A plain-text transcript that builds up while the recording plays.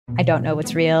I don't know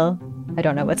what's real. I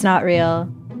don't know what's not real.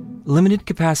 Limited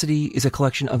Capacity is a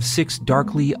collection of 6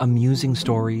 darkly amusing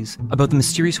stories about the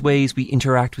mysterious ways we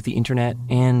interact with the internet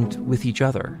and with each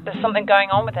other. There's something going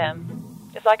on with him.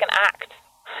 It's like an act.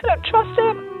 I don't trust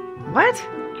him. What?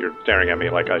 You're staring at me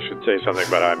like I should say something,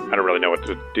 but I don't really know what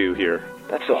to do here.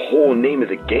 That's the whole name of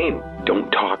the game.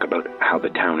 Don't talk about how the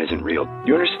town isn't real.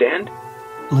 You understand?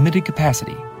 Limited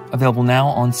Capacity. Available now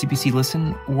on CBC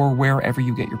Listen or wherever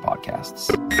you get your podcasts.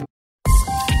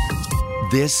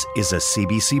 This is a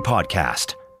CBC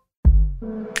podcast.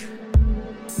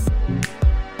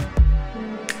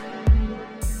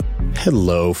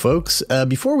 Hello, folks.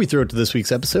 Before we throw it to this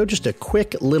week's episode, just a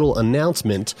quick little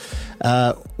announcement.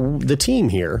 The team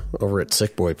here over at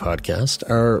Sick Boy Podcast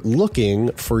are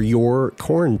looking for your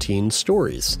quarantine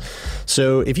stories.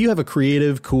 So if you have a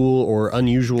creative, cool, or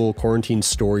unusual quarantine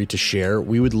story to share,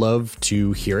 we would love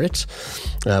to hear it.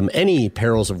 Any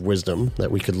perils of wisdom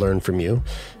that we could learn from you,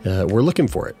 we're looking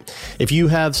for it. If you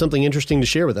have something interesting to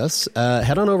share with us,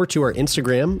 head on over to our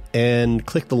Instagram and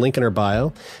click the link in our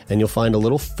bio, and you'll find a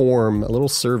little form, a little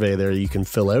survey there you can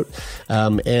fill out.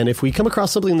 And if we come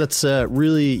across something that's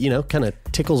really, kind of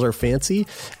tickles our fancy,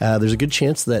 there's a good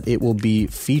chance that it will be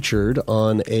featured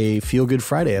on a Feel Good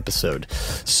Friday episode.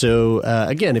 So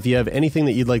again, if you have anything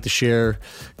that you'd like to share,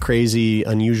 crazy,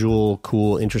 unusual,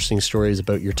 cool, interesting stories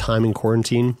about your time in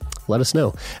quarantine, let us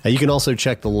know. You can also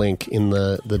check the link in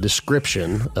the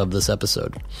description of this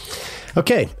episode.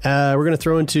 Okay, we're going to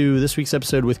throw into this week's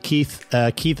episode with Keith.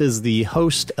 Keith is the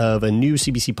host of a new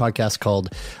CBC podcast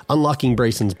called Unlocking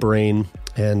Bryson's Brain,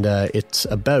 and it's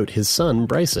about his son,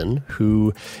 Bryson,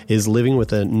 who is living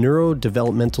with a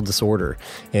neurodevelopmental disorder.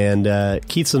 And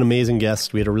Keith's an amazing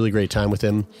guest. We had a really great time with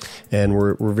him, and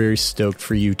we're very stoked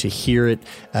for you to hear it.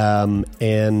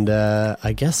 And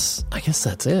I guess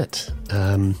that's it.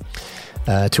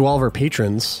 To all of our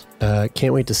patrons,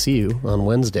 can't wait to see you on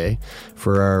Wednesday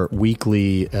for our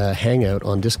weekly hangout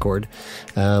on Discord.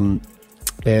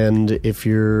 And if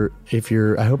you're,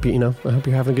 I hope you're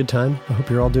having a good time. I hope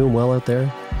you're all doing well out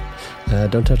there.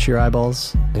 Don't touch your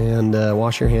eyeballs, and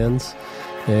wash your hands,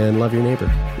 and love your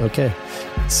neighbor. Okay,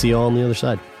 see you all on the other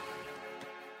side.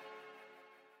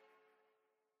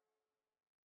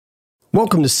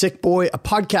 Welcome to Sick Boy, a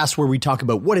podcast where we talk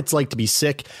about what it's like to be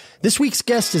sick. This week's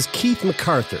guest is Keith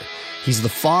McArthur. He's the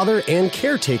father and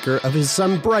caretaker of his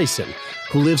son Bryson,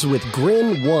 who lives with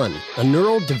GRIN1, a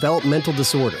neurodevelopmental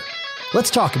disorder. Let's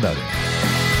talk about it.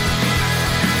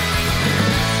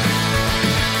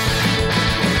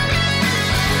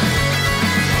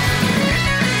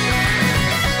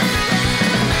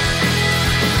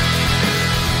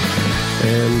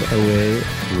 And away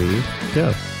we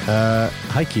go.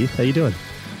 Hi, Keith. How you doing?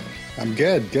 I'm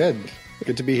good. Good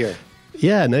to be here.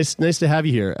 Yeah, nice to have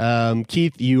you here.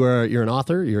 Keith, you're an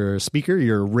author, you're a speaker,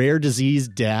 you're a rare disease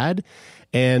dad,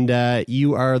 and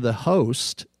you are the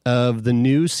host of the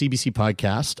new CBC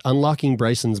podcast, Unlocking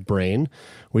Bryson's Brain,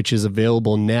 which is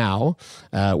available now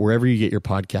wherever you get your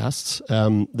podcasts.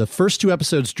 The first 2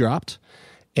 episodes dropped,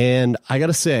 and I got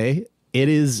to say, it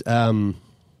is bit of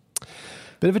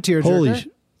a tearjerker.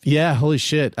 Holy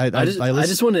shit! I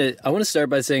want to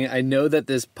start by saying I know that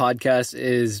this podcast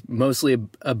is mostly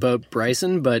about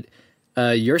Bryson, but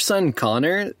your son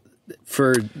Connor,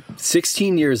 for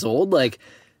 16 years old, like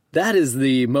that is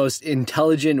the most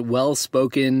intelligent,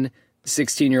 well-spoken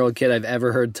 16-year-old kid I've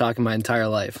ever heard talk in my entire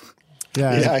life.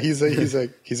 Yeah, he's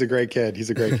a great kid.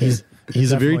 He's a great kid.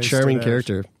 He's a very charming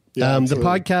character. Yeah, the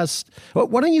podcast.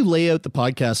 Why don't you lay out the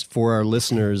podcast for our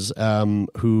listeners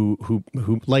who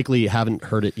likely haven't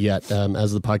heard it yet,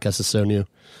 as the podcast is so new?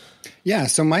 Yeah.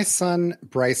 So my son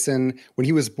Bryson, when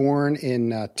he was born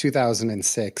in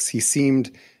 2006, he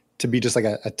seemed to be just like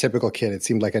a typical kid. It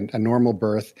seemed like a normal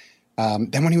birth.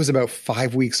 Then when he was about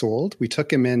 5 weeks old, we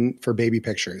took him in for baby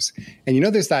pictures. And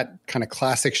there's that kind of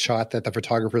classic shot that the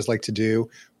photographers like to do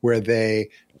where they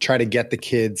try to get the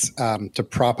kids to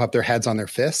prop up their heads on their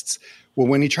fists. Well,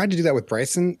 when he tried to do that with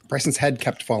Bryson, Bryson's head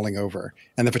kept falling over,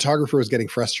 and the photographer was getting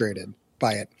frustrated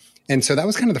by it. And so that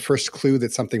was kind of the first clue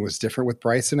that something was different with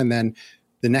Bryson. And then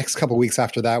the next couple of weeks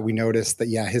after that, we noticed that,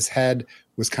 his head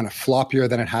was kind of floppier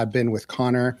than it had been with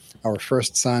Connor, our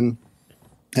first son.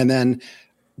 And then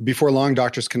before long,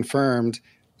 doctors confirmed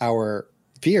our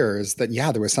fears that,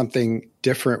 there was something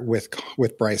different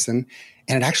with Bryson.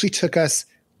 And it actually took us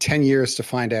 10 years to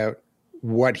find out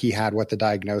what he had, what the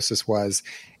diagnosis was.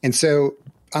 And so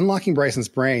Unlocking Bryson's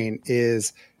Brain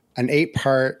is an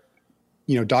 8-part,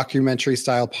 documentary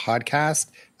style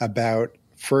podcast about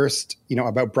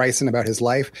about Bryson, about his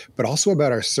life, but also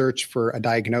about our search for a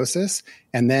diagnosis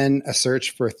and then a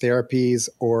search for therapies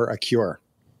or a cure.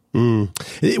 One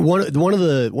of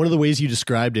the ways you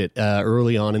described it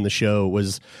early on in the show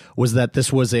was that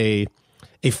this was a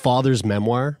father's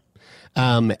memoir,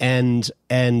 and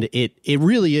it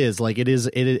really is like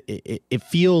it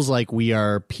feels like we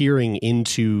are peering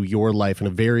into your life in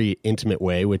a very intimate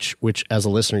way, which as a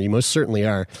listener you most certainly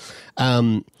are.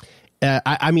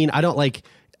 I mean, I don't like.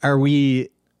 Are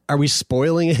we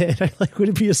spoiling it? Like, would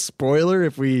it be a spoiler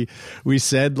if we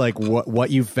said like what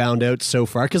you've found out so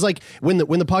far? Because like when the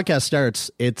podcast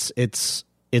starts, it's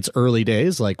early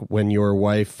days. Like when your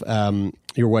wife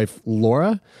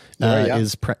Laura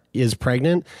is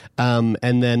pregnant, and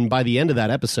then by the end of that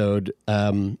episode,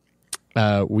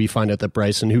 we find out that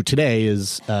Bryson, who today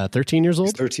is 13 years old,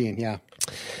 he's 13, yeah.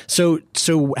 So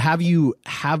have you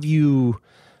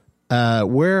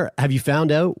where have you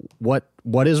found out what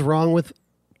is wrong with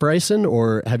Bryson,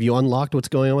 or have you unlocked what's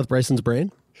going on with Bryson's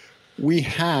brain? We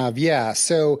have, yeah.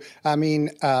 So, I mean,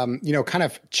 kind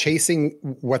of chasing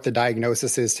what the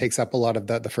diagnosis is takes up a lot of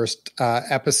the first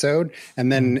episode.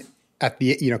 And then at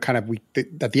the,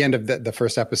 at the end of the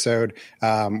first episode,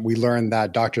 we learn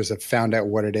that doctors have found out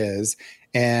what it is.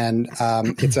 And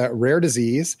it's a rare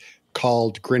disease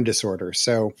called Grin disorder.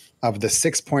 So of the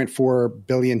 6.4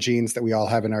 billion genes that we all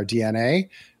have in our DNA,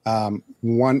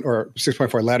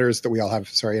 6.4 letters that we all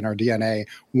have, in our DNA,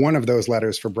 one of those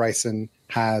letters for Bryson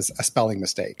has a spelling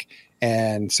mistake.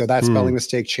 And so that spelling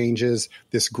mistake changes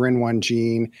this Grin1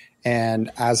 gene. And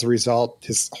as a result,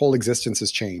 his whole existence has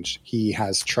changed. He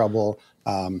has trouble,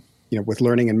 with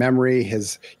learning and memory.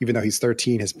 Even though he's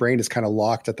 13, his brain is kind of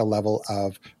locked at the level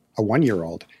of a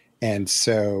 1-year-old. And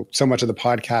so much of the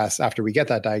podcast after we get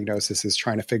that diagnosis is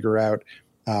trying to figure out,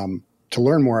 to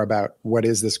learn more about what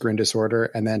is this Grin disorder,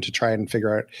 and then to try and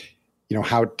figure out,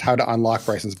 how to unlock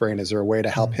Bryson's brain. Is there a way to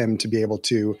help him to be able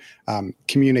to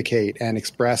communicate and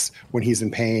express when he's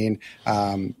in pain,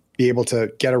 be able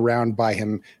to get around by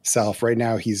himself? Right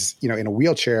now he's, in a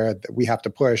wheelchair that we have to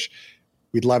push.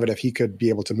 We'd love it if he could be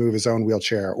able to move his own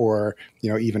wheelchair, or,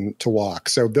 even to walk.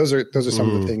 So those are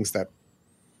some of the things that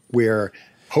we're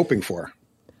hoping for.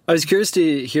 I was curious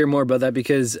to hear more about that,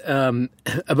 because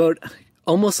about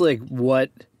almost like what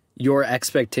your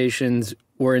expectations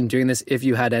were in doing this, if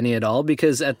you had any at all,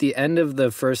 because at the end of the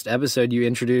first episode, you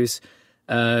introduce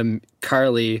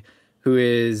Carly, who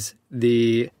is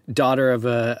the daughter of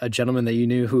a gentleman that you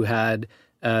knew who had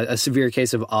a severe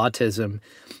case of autism.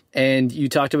 And you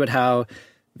talked about how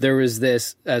there was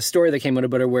this story that came out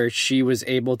about her where she was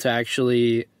able to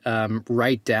actually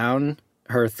write down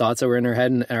her thoughts that were in her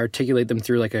head and articulate them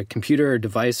through like a computer or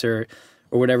device or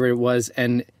whatever it was.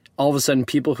 And all of a sudden,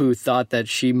 people who thought that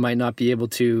she might not be able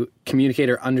to communicate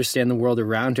or understand the world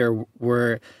around her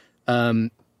were all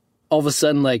of a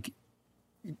sudden like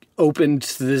opened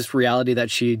to this reality that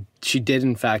she did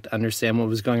in fact understand what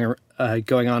was going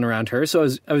on around her. So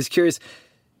I was curious,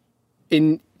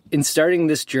 in starting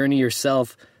this journey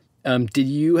yourself, did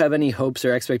you have any hopes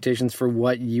or expectations for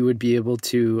what you would be able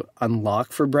to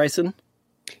unlock for Bryson?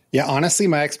 Yeah, honestly,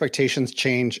 my expectations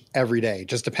change every day,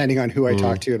 just depending on who I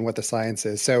talk to and what the science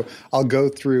is. So I'll go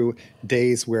through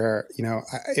days where,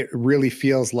 it really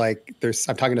feels like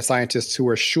I'm talking to scientists who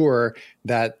are sure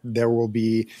that there will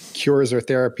be cures or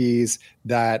therapies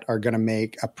that are going to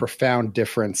make a profound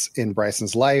difference in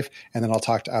Bryson's life. And then I'll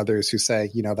talk to others who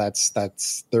say,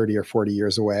 that's 30 or 40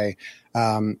 years away.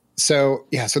 So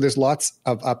there's lots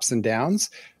of ups and downs,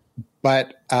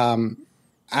 but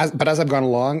as I've gone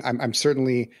along, I'm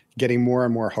certainly getting more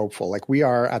and more hopeful. Like, we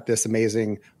are at this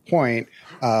amazing point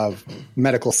of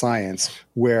medical science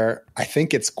where I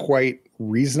think it's quite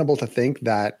reasonable to think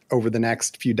that over the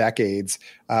next few decades,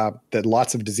 that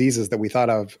lots of diseases that we thought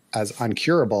of as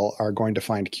uncurable are going to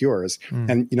find cures.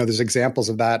 And, there's examples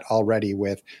of that already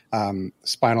with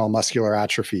spinal muscular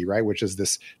atrophy, right? Which is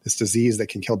this disease that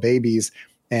can kill babies.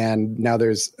 And now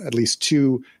there's at least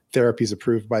 2 therapies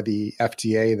approved by the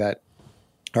FDA that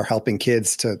are helping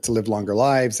kids to live longer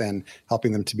lives and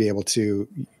helping them to be able to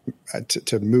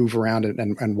move around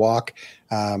and walk,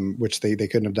 which they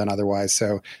couldn't have done otherwise.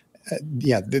 So,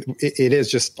 it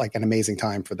is just like an amazing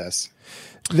time for this.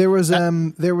 There's many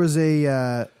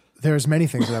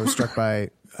things that I was struck by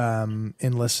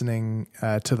in listening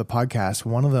to the podcast.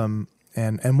 One of them,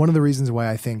 and one of the reasons why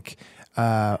I think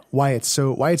why it's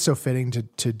so fitting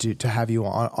to have you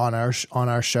on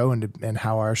our show and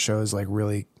how our shows like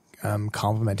really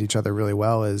complement each other really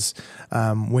well is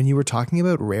when you were talking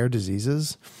about rare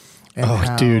diseases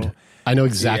and I know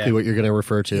exactly Yeah. what you're going to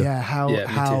refer to. Yeah, me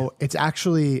how it's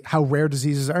actually how rare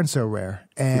diseases aren't so rare,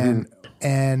 and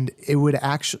you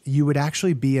would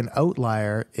actually be an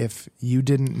outlier if you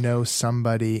didn't know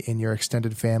somebody in your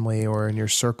extended family or in your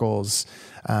circles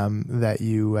that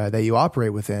you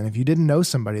operate within. If you didn't know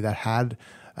somebody that had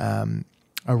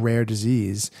a rare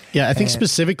disease. Yeah, I think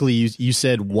specifically you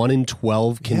said 1 in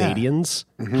 12 Canadians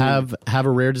have a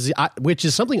rare disease, which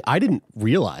is something I didn't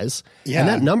realize. Yeah.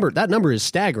 And that number is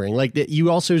staggering. Like you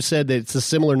also said that it's a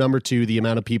similar number to the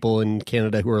amount of people in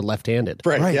Canada who are left-handed.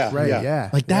 Right.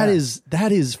 Yeah. Like that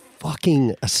is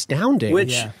fucking astounding.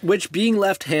 Which being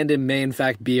left-handed may in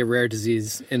fact be a rare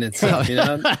disease in itself. You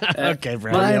know. Okay,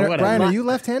 Brian. Brian, are you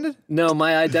left-handed? No,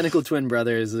 my identical twin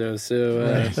brother is though.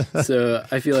 So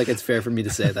I feel like it's fair for me to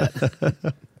say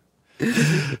that.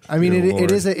 I mean,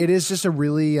 it is just a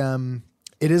really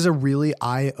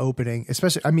eye-opening,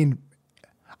 especially. I mean,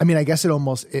 I guess it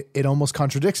almost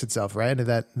contradicts itself, right?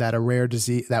 That a rare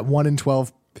disease, that 1 in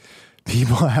 12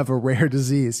 people have a rare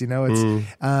disease. You know, it's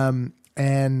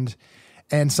and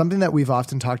something that we've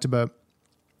often talked about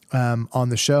on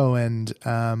the show, and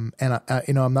I'm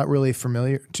not really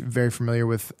very familiar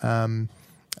with.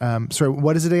 Sorry,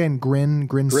 what is it again? Grin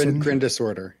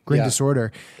disorder. Grin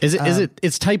disorder. Is it?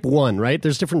 It's type 1, right?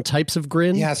 There's different types of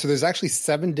grin. Yeah. So there's actually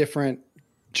 7 different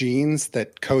genes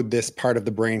that code this part of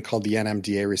the brain called the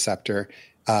NMDA receptor.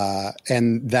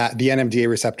 And that the NMDA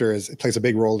receptor plays a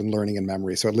big role in learning and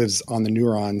memory. So it lives on the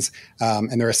neurons.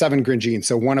 And there are 7 grin genes.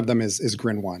 So one of them is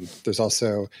GRIN1. There's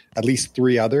also at least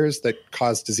 3 others that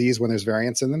cause disease when there's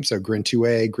variants in them. So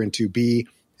GRIN2A, GRIN2B,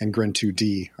 and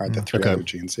GRIN2D are the 3 other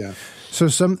genes. Yeah. So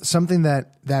something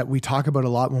that we talk about a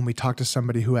lot when we talk to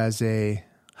somebody who has I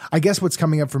guess what's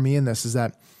coming up for me in this is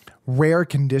that rare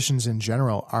conditions in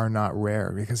general are not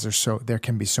rare because there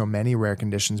can be so many rare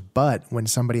conditions. But when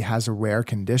somebody has a rare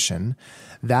condition,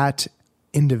 that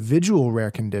individual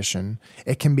rare condition,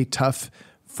 it can be tough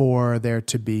for there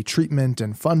to be treatment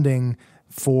and funding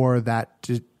for that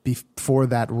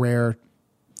rare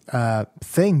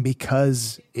thing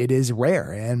because it is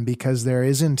rare and because there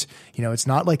isn't, it's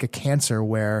not like a cancer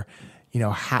where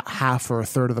half or a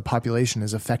third of the population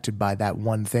is affected by that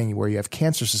one thing, where you have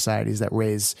cancer societies that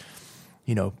raise,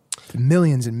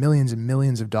 millions and millions and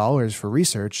millions of dollars for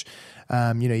research.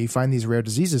 You find these rare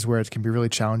diseases where it can be really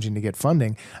challenging to get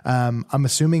funding. I'm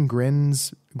assuming Grin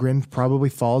probably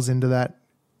falls into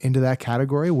that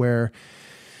category where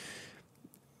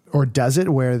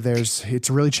it's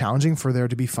really challenging for there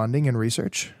to be funding and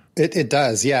research. It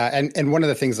does, yeah. And one of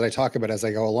the things that I talk about as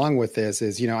I go along with this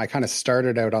is, I kind of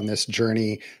started out on this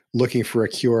journey looking for a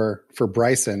cure for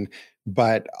Bryson,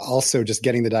 but also just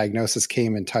getting the diagnosis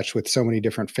came in touch with so many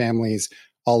different families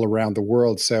all around the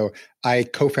world. So I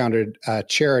co-founded a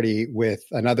charity with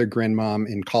another Grin mom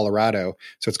in Colorado.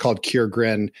 So it's called Cure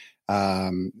Grin.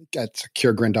 It's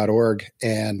curegrin.org.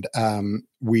 And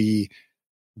we,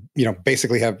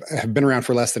 basically have been around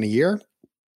for less than a year,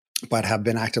 but have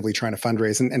been actively trying to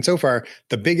fundraise. And so far,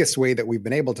 the biggest way that we've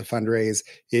been able to fundraise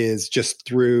is just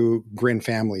through Grin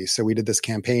families. So we did this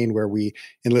campaign where we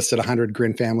enlisted 100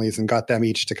 Grin families and got them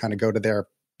each to kind of go to their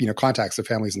contacts of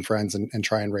families and friends and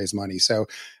try and raise money. So,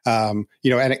 and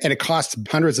it costs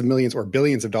hundreds of millions or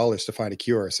billions of dollars to find a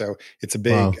cure. So it's a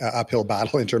big uphill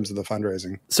battle in terms of the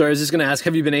fundraising. So I was just going to ask,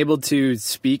 have you been able to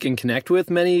speak and connect with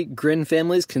many Grin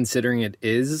families, considering it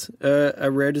is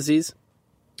a rare disease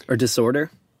or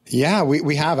disorder? Yeah,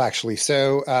 we have actually.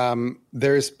 So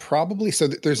there's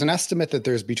an estimate that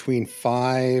there's between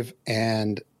 5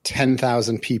 and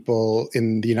 10,000 people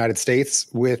in the United States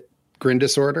with Grin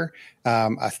disorder.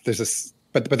 But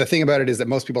the thing about it is that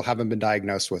most people haven't been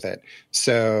diagnosed with it.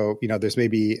 So, there's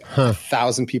maybe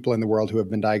 1,000 people in the world who have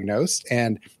been diagnosed,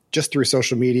 and just through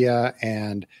social media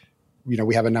and,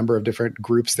 we have a number of different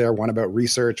groups there, one about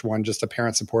research, one just a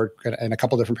parent support, and a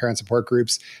couple different parent support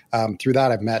groups. Through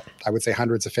that, I've met, I would say,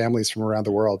 hundreds of families from around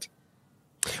the world.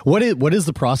 What is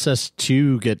the process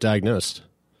to get diagnosed?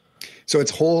 So it's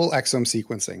whole exome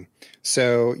sequencing.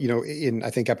 So, in,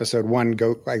 I think, episode 1,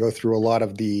 I go through a lot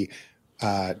of the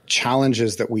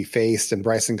challenges that we faced, and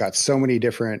Bryson got so many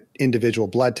different individual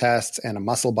blood tests and a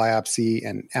muscle biopsy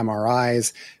and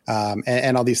MRIs,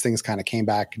 and all these things kind of came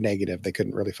back negative. They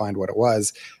couldn't really find what it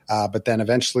was. But then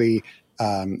eventually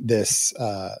this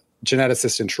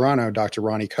geneticist in Toronto, Dr.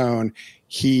 Ronnie Cohn,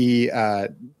 he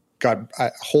got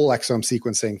whole exome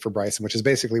sequencing for Bryson, which is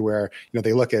basically where,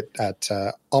 they look at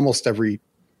almost every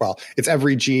it's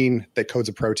every gene that codes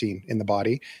a protein in the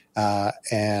body.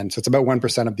 And so it's about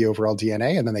 1% of the overall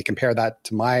DNA. And then they compare that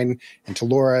to mine and to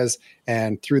Laura's.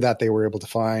 And through that, they were able to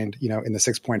find, in the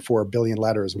 6.4 billion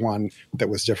letters, one that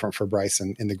was different for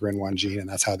Bryson in the GRIN1 gene. And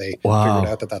that's how they figured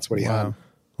out that that's what he had.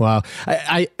 Wow.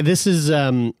 This is,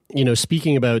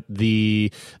 speaking about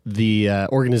the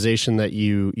organization that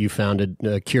you founded,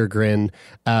 Cure Grin.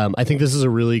 I think this is a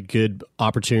really good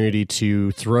opportunity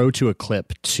to throw to a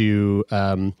clip to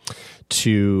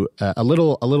a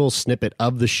little snippet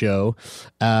of the show.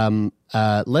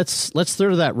 Let's throw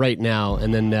to that right now,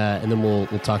 and then we'll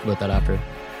talk about that after.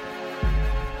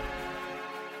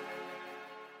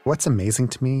 What's amazing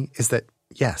to me is that,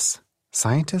 yes,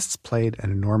 scientists played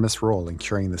an enormous role in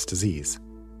curing this disease.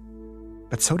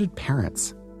 But so did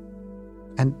parents.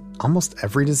 And almost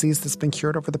every disease that's been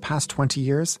cured over the past 20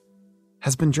 years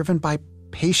has been driven by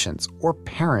patients or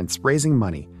parents raising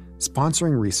money,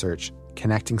 sponsoring research,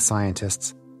 connecting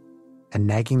scientists, and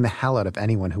nagging the hell out of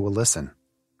anyone who will listen.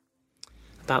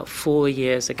 About 4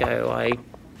 years ago, I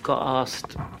got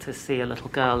asked to see a little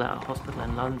girl at a hospital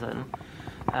in London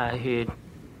who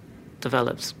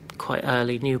developed quite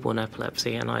early newborn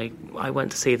epilepsy, and I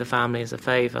went to see the family as a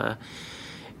favour.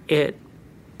 It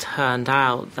turned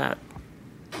out that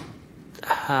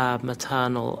her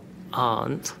maternal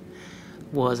aunt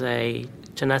was a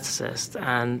geneticist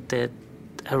and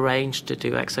arranged to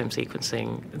do exome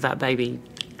sequencing. That baby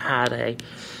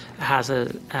has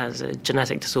a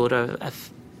genetic disorder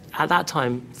at that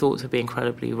time thought to be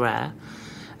incredibly rare,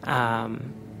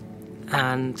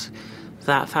 and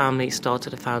that family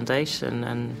started a foundation,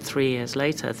 and 3 years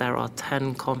later, there are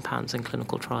 10 compounds in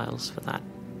clinical trials for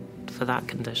that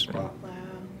condition. Wow.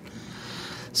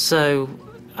 So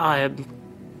I am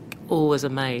always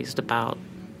amazed about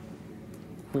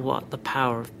what the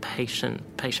power of patient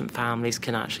families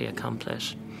can actually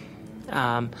accomplish.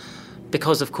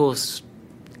 Because, of course,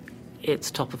 it's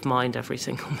top of mind every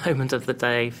single moment of the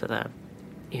day for them,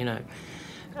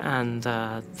 and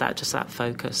that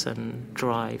focus and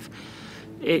drive.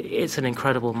 It's an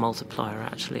incredible multiplier,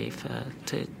 actually,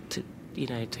 to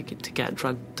get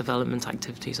drug development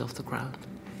activities off the ground.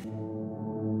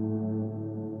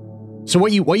 So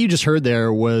what you just heard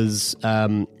there was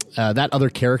that other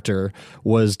character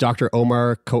was Dr.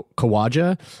 Omar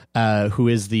Khawaja, who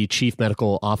is the chief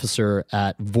medical officer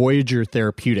at Voyager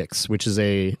Therapeutics, which is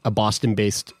a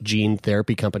Boston-based gene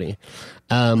therapy company,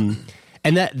 and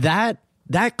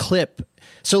that clip.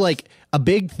 So like a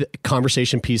big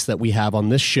conversation piece that we have on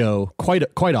this show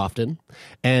quite often,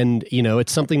 and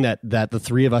it's something that the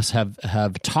three of us have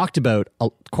talked about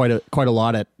quite a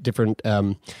lot at different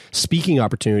speaking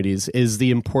opportunities, is the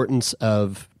importance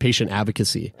of patient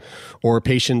advocacy, or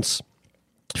patients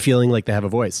feeling like they have a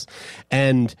voice.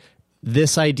 And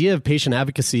this idea of patient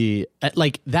advocacy,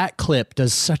 like that clip,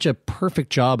 does such a perfect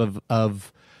job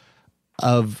of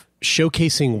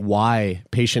showcasing why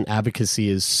patient advocacy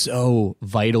is so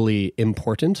vitally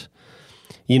important.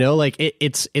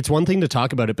 It's one thing to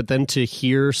talk about it, but then to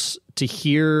hear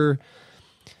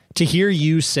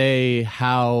you say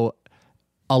how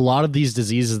a lot of these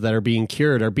diseases that are being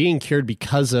cured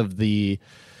because of the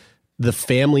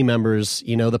family members,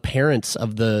 the parents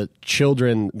of the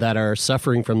children that are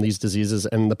suffering from these diseases,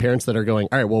 and the parents that are going,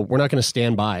 all right, well, we're not going to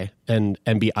stand by and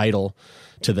be idle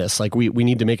to this. Like we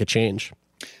need to make a change.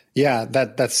 Yeah,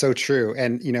 that's so true.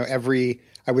 And,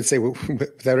 I would say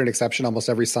without an exception, almost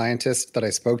every scientist that I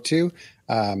spoke to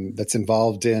that's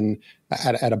involved at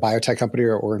a biotech company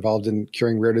or involved in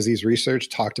curing rare disease research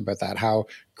talked about that, how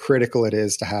critical it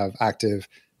is to have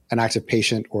an active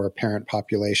patient or a parent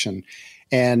population.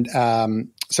 And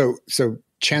so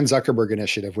Chan Zuckerberg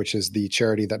Initiative, which is the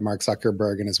charity that Mark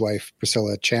Zuckerberg and his wife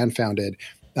Priscilla Chan founded,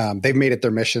 they've made it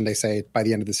their mission, they say, by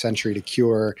the end of the century to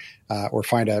cure or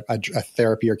find a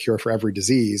therapy or cure for every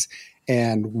disease.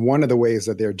 And one of the ways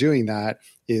that they're doing that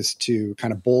is to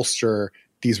kind of bolster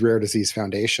these rare disease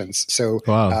foundations. So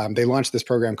they launched this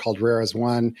program called Rare as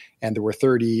One, and there were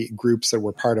 30 groups that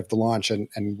were part of the launch, and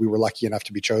we were lucky enough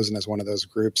to be chosen as one of those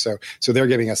groups. So they're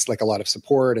giving us like a lot of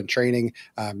support and training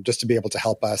just to be able to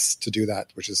help us to do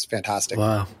that, which is fantastic.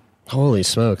 Wow. Holy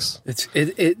smokes.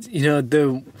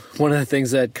 The one of the things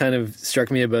that kind of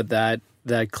struck me about that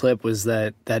clip was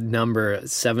that number,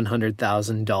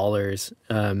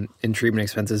 $700,000 in treatment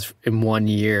expenses in 1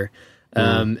 year.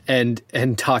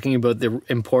 And talking about the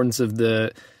importance of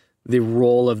the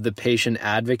role of the patient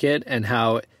advocate, and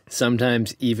how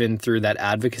sometimes even through that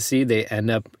advocacy, they end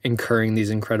up incurring these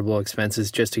incredible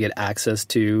expenses just to get access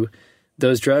to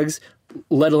those drugs,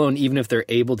 let alone even if they're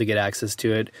able to get access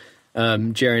to it.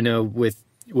 Jerry, I know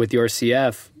with your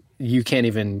CF, you can't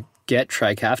even get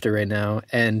Trikafta right now.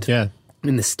 And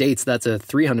in the States, that's a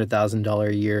 $300,000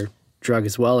 a year drug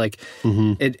as well. Like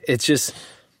it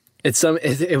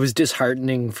was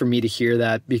disheartening for me to hear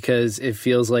that, because it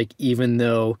feels like even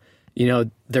though, you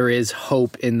know, there is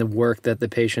hope in the work that the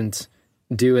patients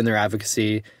do in their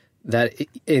advocacy, that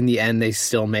in the end they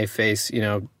still may face, you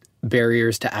know,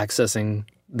 barriers to accessing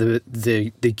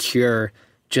the cure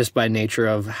just by nature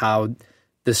of how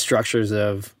the structures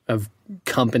of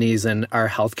companies and our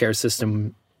healthcare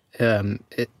system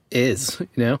it is, you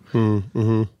know?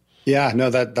 Mm-hmm. Yeah, no,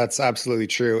 that's absolutely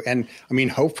true. And I mean,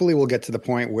 hopefully we'll get to the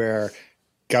point where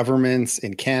governments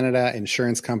in Canada,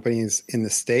 insurance companies in the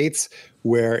States,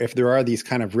 where if there are these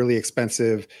kind of really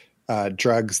expensive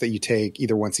drugs that you take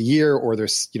either once a year, or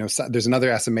there's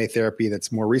another SMA therapy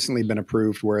that's more recently been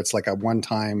approved where it's like a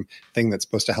one-time thing that's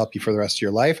supposed to help you for the rest of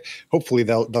your life. Hopefully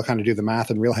they'll kind of do the math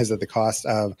and realize that the cost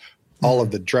of all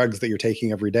of the drugs that you're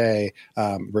taking every day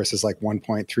versus like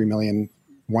 1.3 million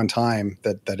one time,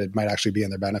 that it might actually be in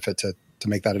their benefit to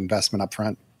make that investment up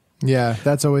front. Yeah,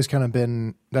 that's always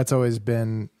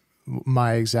been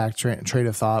my exact train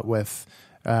of thought with,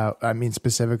 I mean,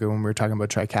 specifically when we were talking about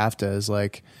Trikafta, is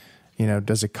like, you know,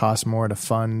 does it cost more to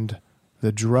fund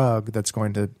the drug that's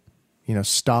going to, you know,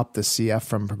 stop the CF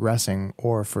from progressing,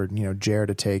 or for, you know, Jer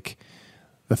to take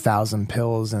the 1,000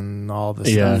 pills and all the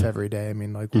stuff every day? I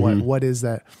mean, like, what is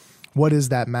that? What is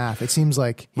that math? It seems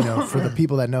like, you know, for the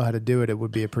people that know how to do it, it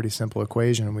would be a pretty simple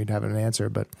equation and we'd have an answer,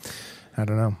 but I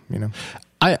don't know, you know.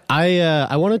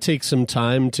 I want to take some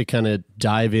time to kind of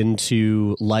dive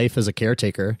into life as a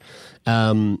caretaker.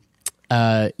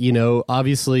 You know,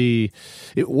 obviously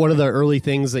one of the early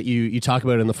things that you talk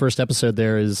about in the first episode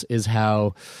there is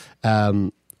how,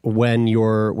 when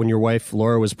your wife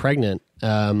Laura was pregnant,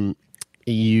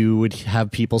 you would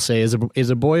have people say, is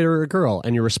a boy or a girl?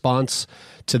 And your response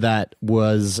to that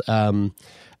was,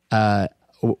 are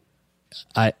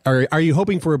you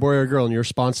hoping for a boy or a girl? And your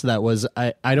response to that was,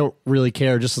 I don't really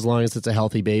care, just as long as it's a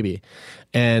healthy baby.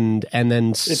 And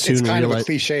then it's kind of a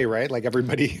cliche, right? Like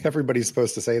everybody's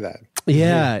supposed to say that.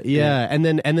 Yeah. And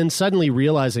then suddenly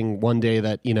realizing one day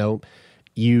that, you know,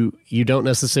 you don't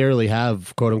necessarily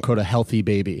have quote unquote a healthy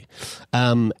baby.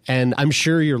 And I'm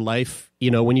sure your life, you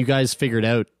know, when you guys figured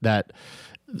out that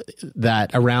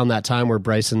around that time where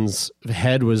Bryson's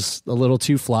head was a little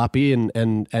too floppy and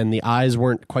the eyes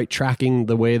weren't quite tracking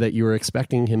the way that you were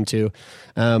expecting him to,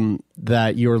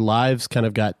 that your lives kind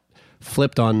of got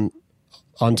flipped on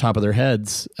top of their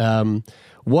heads. How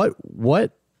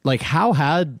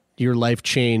had your life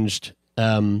changed?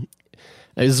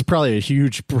 This is probably a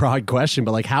huge, broad question,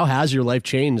 but like, how has your life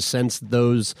changed since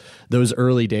those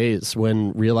early days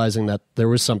when realizing that there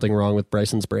was something wrong with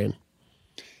Bryson's brain?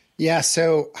 Yeah.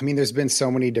 So, I mean, there's been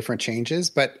so many different changes,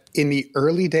 but in the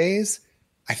early days,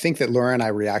 I think that Laura and I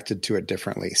reacted to it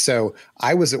differently. So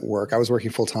I was at work, I was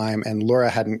working full time, and Laura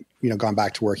hadn't, you know, gone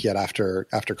back to work yet after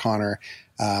Connor.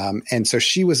 And so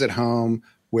she was at home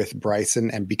with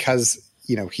Bryson, and because,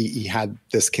 you know, he had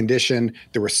this condition,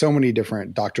 there were so many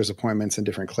different doctor's appointments and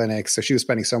different clinics. So she was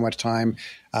spending so much time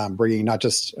bringing not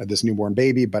just this newborn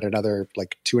baby, but another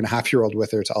like 2.5-year-old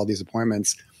with her to all these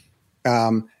appointments.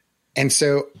 And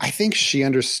so I think she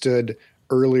understood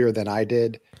earlier than I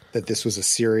did that this was a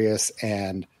serious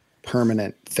and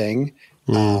permanent thing,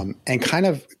 and kind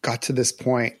of got to this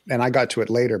point, and I got to it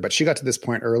later, but she got to this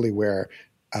point early where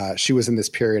she was in this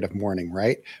period of mourning,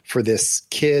 right? For this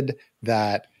kid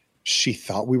that she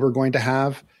thought we were going to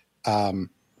have,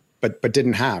 but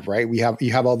didn't have, right?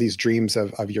 You have all these dreams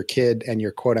of your kid and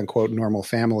your quote unquote normal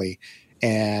family.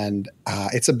 And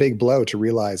it's a big blow to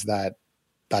realize that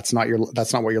that's not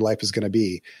what your life is going to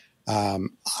be.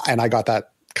 And I got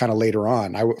that kind of later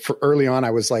on. For early on,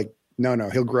 I was like, no,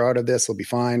 he'll grow out of this. He'll be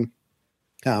fine.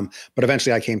 But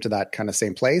eventually I came to that kind of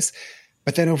same place.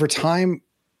 But then over time,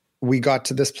 we got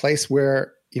to this place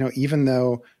where, you know, even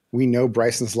though we know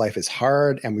Bryson's life is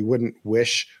hard and we wouldn't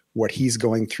wish what he's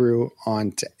going through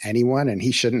on to anyone, and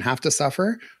he shouldn't have to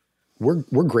suffer,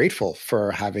 we're grateful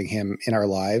for having him in our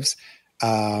lives.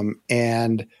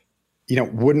 And, you know,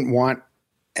 wouldn't want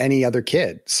any other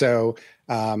kid. So,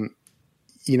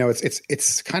 you know,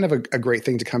 it's kind of a great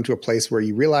thing to come to a place where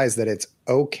you realize that it's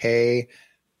okay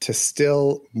to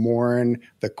still mourn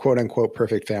the quote unquote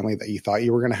perfect family that you thought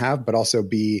you were going to have, but also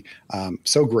be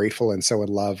so grateful and so in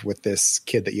love with this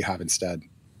kid that you have instead.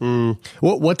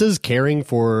 What does caring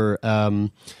for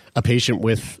a patient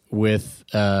with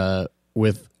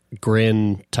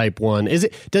Grin type 1,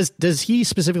 does he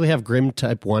specifically have Grim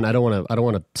type 1? I don't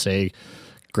want to say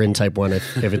Grin type 1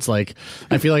 if it's like,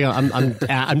 I feel like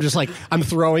I'm just like, I'm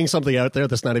throwing something out there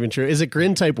that's not even true. Is it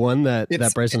Grin type 1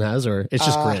 that Bryson has, or it's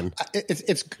just Grin?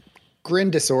 It's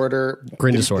Grin disorder,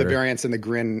 disorder, the variants in the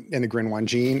GRIN1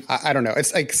 gene. I don't know.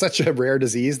 It's like such a rare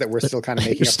disease that we're still kind of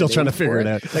making. You're still trying to figure it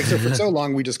out. Like, so for so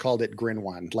long, we just called it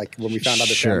GRIN1. Like when we found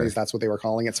other families, that's what they were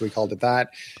calling it, so we called it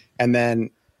that. And then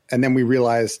we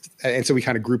realized, and so we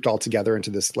kind of grouped all together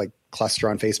into this like cluster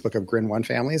on Facebook of GRIN1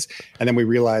 families. And then we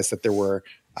realized that there were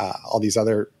all these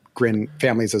other GRIN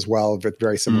families as well with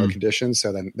very similar conditions.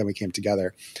 So then we came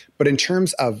together. But in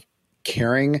terms of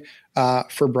caring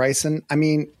for Bryson, I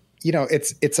mean, you know,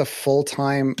 it's a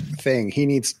full-time thing. He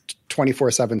needs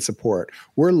 24/7 support.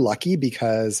 We're lucky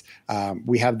because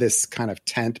we have this kind of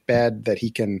tent bed that he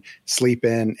can sleep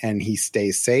in and he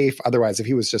stays safe. Otherwise, if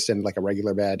he was just in like a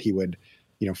regular bed, he would,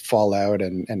 you know, fall out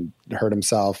and hurt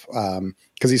himself.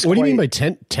 Because he's. What do you mean by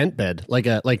tent bed? Like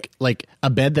a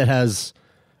bed that has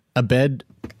a bed.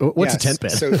 What's a tent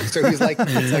bed? So he's like,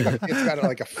 it's got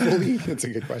like a fully. It's a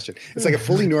good question. It's like a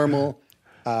fully normal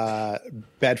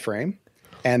bed frame.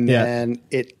 And then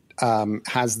it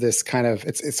has this kind of,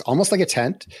 it's almost like a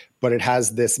tent, but it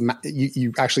has this,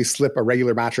 you actually slip a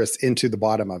regular mattress into the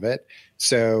bottom of it.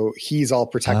 So he's all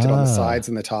protected on the sides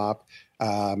and the top.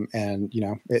 And you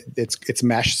know, it's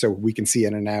mesh so we can see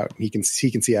in and out. He can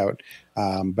see out,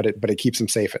 but it keeps him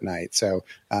safe at night. So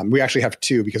we actually have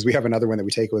two because we have another one that we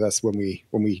take with us when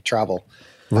we travel.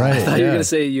 Right. I thought you were going to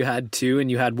say you had two and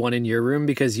you had one in your room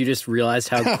because you just realized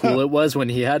how cool it was when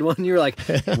he had one. You were like,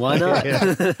 why not?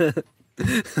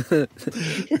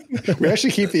 We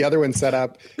actually keep the other one set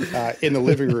up in the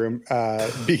living room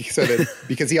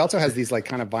because he also has these like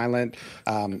kind of violent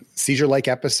seizure-like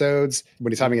episodes.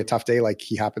 When he's having a tough day like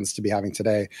he happens to be having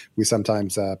today, we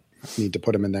sometimes need to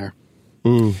put him in there.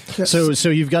 So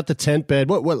you've got the tent bed.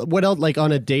 What else, like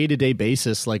on a day-to-day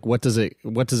basis, like what does it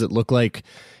look like?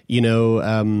 You know,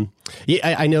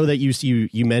 I know that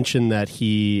you mentioned that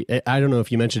I don't know if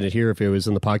you mentioned it here, if it was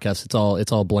in the podcast,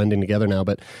 it's all blending together now,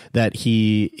 but that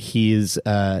he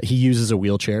uses a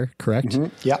wheelchair, correct?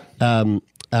 Mm-hmm.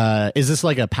 Yeah. Is this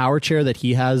like a power chair that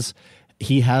he has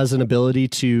an ability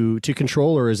to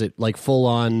control, or is it like full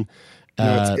on?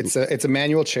 No, it's a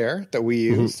manual chair that we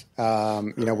use.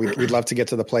 You know, we'd love to get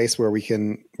to the place where he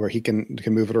can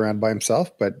move it around by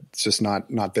himself, but it's just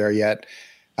not there yet.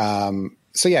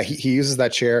 So yeah, he uses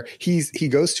that chair. He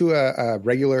goes to a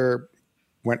regular,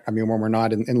 when we're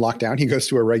not in lockdown, he goes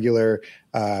to a regular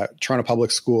Toronto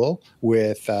public school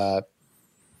with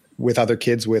other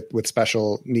kids with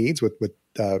special needs, with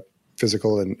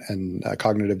physical and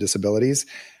cognitive disabilities.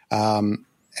 And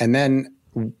then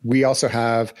we also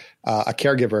have a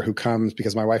caregiver who comes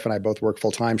because my wife and I both work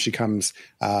full time. She comes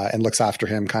and looks after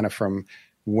him kind of from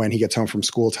when he gets home from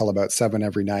school till about 7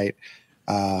 every night.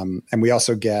 And we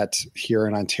also get here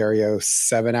in Ontario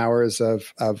 7 hours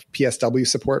of PSW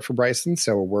support for Bryson.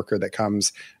 So a worker that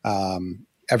comes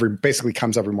basically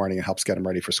comes every morning and helps get him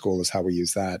ready for school is how we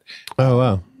use that. Oh,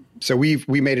 wow. So we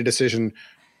made a decision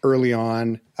early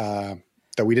on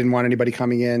that we didn't want anybody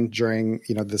coming in during,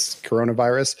 you know, this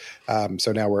coronavirus.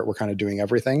 So now we're kind of doing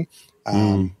everything.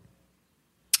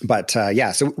 But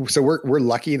yeah, so we're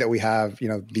lucky that we have, you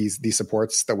know, these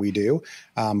supports that we do.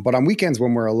 But on weekends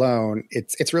when we're alone,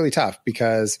 it's really tough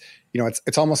because, you know,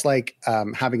 it's almost like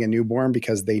having a newborn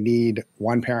because they need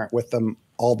one parent with them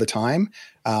all the time.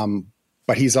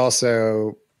 But he's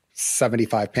also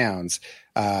 75 pounds.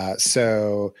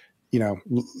 So, you know,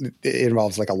 it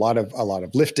involves like a lot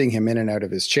of lifting him in and out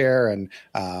of his chair, and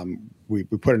we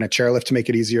put in a chairlift to make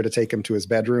it easier to take him to his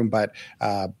bedroom. But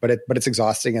it's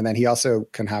exhausting, and then he also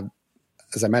can have,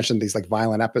 as I mentioned, these like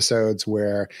violent episodes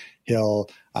where he'll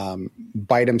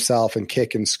bite himself and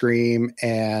kick and scream,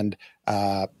 and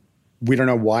we don't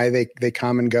know why they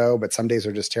come and go, but some days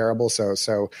are just terrible.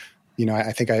 So you know,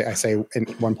 I think I say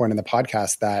at one point in the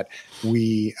podcast that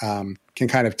we can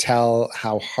kind of tell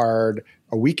how hard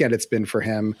a weekend it's been for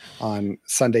him on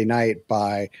Sunday night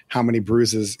by how many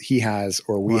bruises he has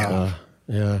or we have.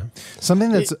 Yeah.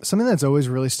 Something that's always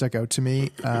really stuck out to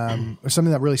me, or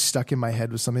something that really stuck in my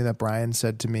head was something that Brian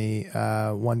said to me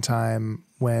one time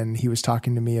when he was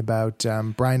talking to me about,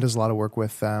 Brian does a lot of work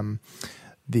with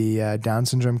the Down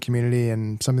syndrome community,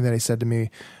 and something that he said to me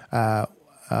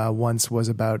once was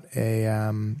about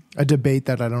a debate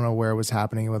that I don't know where it was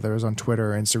happening, whether it was on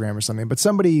Twitter or Instagram or something, but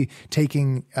somebody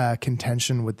taking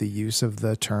contention with the use of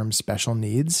the term special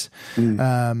needs.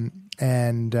 And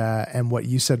what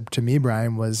you said to me,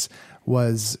 Brian, was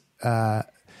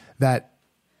that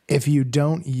if you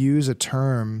don't use a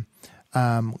term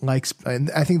like,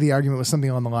 I think the argument was something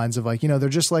along the lines of like, you know, they're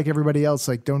just like everybody else.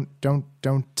 Like don't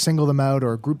single them out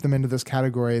or group them into this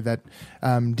category that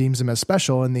deems them as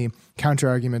special. And the counter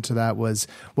argument to that was,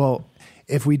 well,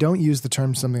 if we don't use the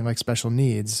term something like special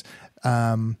needs,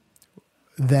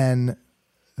 then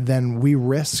we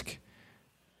risk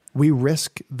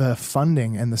the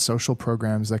funding and the social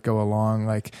programs that go along,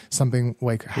 like something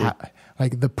like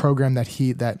like the program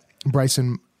that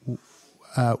Bryson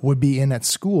would be in at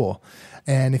school.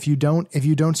 And if you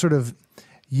don't sort of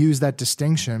use that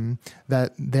distinction,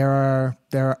 that there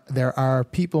are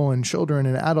people and children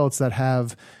and adults that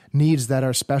have needs that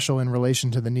are special in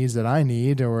relation to the needs that I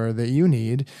need or that you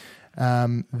need,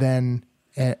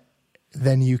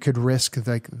 then you could risk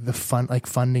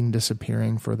funding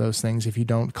disappearing for those things if you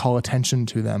don't call attention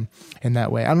to them in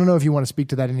that way. I don't know if you want to speak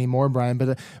to that anymore, Brian,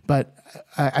 but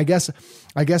I guess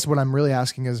what I'm really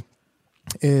asking is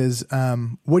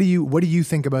what do you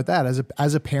think about that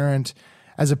as a parent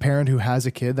who has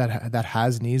a kid that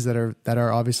has needs that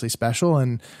are obviously special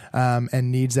and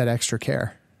needs that extra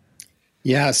care?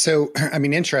 Yeah. So, I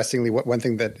mean, interestingly, one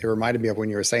thing that it reminded me of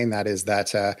when you were saying that is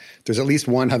that there's at least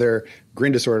one other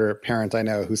grin disorder parent I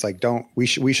know who's like, we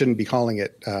shouldn't be calling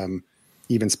it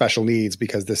even special needs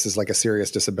because this is like a serious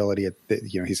disability.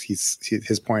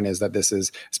 His point is that this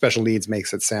is special needs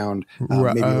makes it sound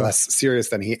maybe less serious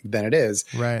than it is.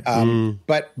 Right.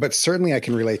 But certainly I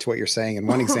can relate to what you're saying. And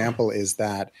one example is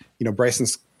that,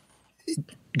 Bryson's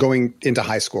going into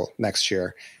high school next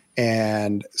year.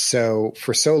 And so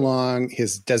for so long,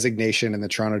 his designation in the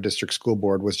Toronto District School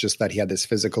Board was just that he had this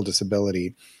physical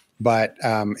disability. But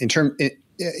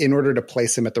in order to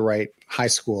place him at the right high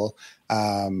school,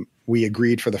 we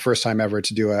agreed for the first time ever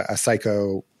to do a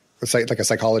psychological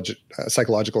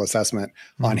assessment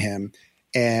on him.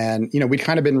 And, we'd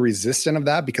kind of been resistant of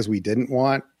that because we didn't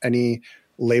want any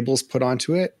labels put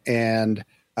onto it. And,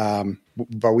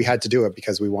 but we had to do it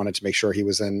because we wanted to make sure he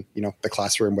was in, the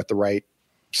classroom with the right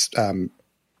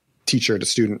teacher to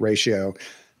student ratio.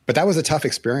 But that was a tough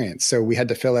experience. So we had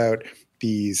to fill out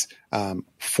these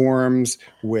forms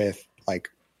with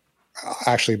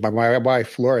actually my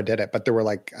wife Laura did it, but there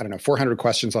were 400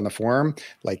 questions on the form.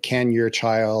 Like, can your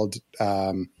child,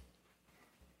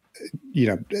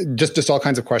 just all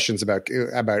kinds of questions about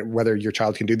whether your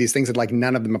child can do these things. And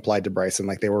none of them applied to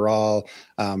Bryson. They were all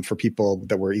for people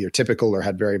that were either typical or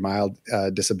had very mild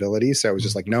disabilities. So it was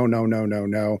just no,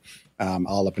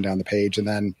 all up and down the page. And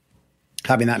then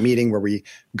having that meeting where we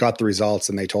got the results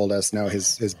and they told us, no,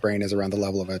 his brain is around the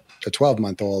level of a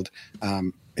 12-month-old.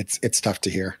 It's tough to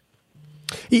hear.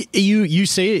 You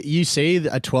say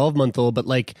a 12-month-old, but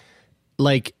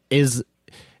is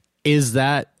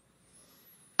that,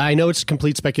 I know it's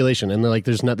complete speculation and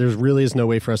there really is no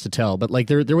way for us to tell, but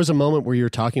there was a moment where you're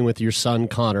talking with your son,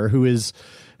 Connor, who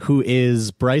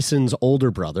is Bryson's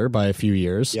older brother by a few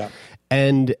years. Yeah.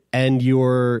 And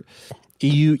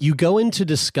you go into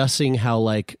discussing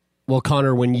how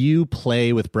Connor, when you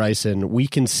play with Bryson, we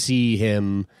can see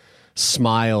him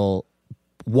smile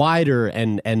wider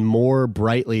and more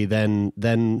brightly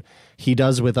than he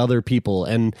does with other people.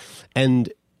 And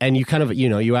you kind of,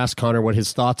 you ask Connor what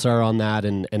his thoughts are on that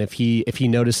and if he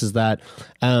notices that.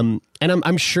 And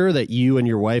I'm sure that you and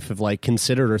your wife have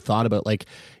considered or thought about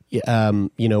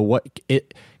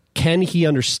can he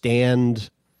understand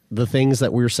the things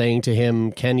that we're saying to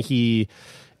him? Can he,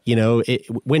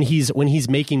 when he's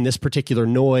making this particular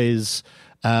noise,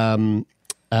 when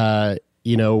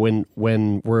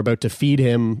we're about to feed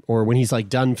him or when he's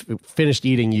finished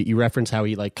eating, you reference how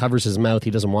he covers his mouth.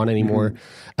 He doesn't want any more.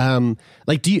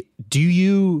 What do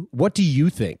you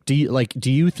think? Do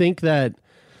you think that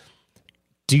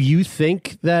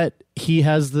he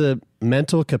has the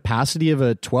mental capacity of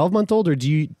a 12-month-old, or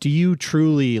do you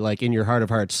truly in your heart of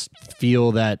hearts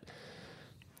feel that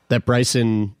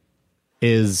Bryson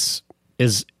is a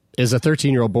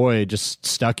 13-year-old boy just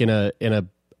stuck in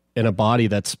a body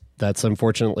that's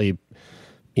unfortunately,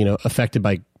 affected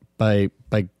by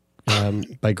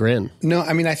grin? No,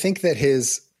 I mean, I think that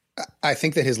his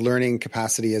learning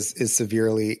capacity is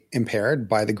severely impaired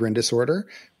by the grin disorder,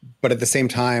 but at the same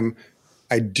time,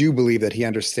 I do believe that he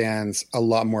understands a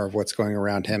lot more of what's going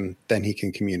around him than he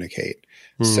can communicate.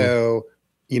 So,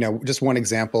 just one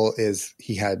example is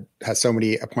he has so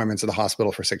many appointments at the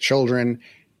hospital for sick children.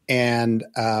 And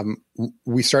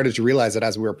we started to realize that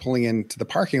as we were pulling into the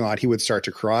parking lot, he would start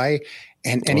to cry.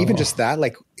 And even just that,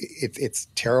 it's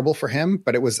terrible for him,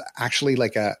 but it was actually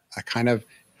a kind of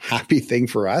happy thing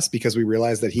for us because we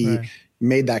realized that he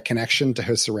made that connection to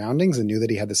his surroundings and knew that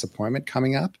he had this appointment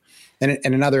coming up. And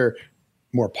another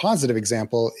more positive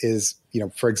example is,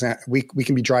 for example, we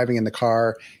can be driving in the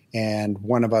car and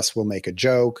one of us will make a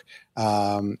joke.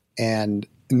 And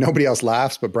nobody else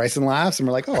laughs, but Bryson laughs, and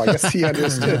we're like, oh, I guess he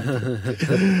understood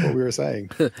what we were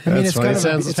saying. I mean, it's kind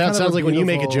of sounds like when you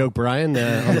make a joke, Brian,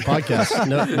 on the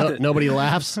podcast, nobody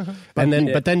laughs,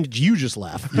 but then you just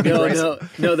laugh.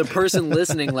 No, the person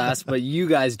listening laughs, but you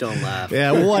guys don't laugh.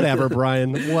 Yeah, whatever,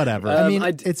 Brian, whatever. I mean,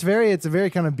 it's a very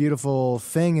kind of beautiful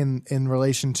thing in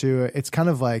relation to it's kind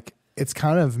of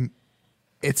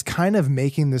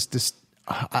making this.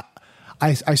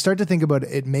 I start to think about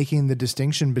it making the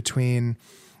distinction between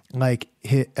like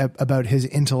about his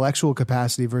intellectual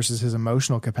capacity versus his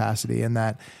emotional capacity, and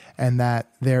that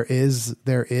there is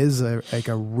a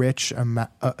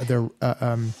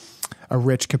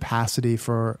rich capacity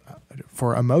for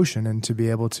emotion, and to be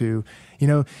able to,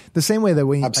 the same way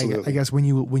that I guess when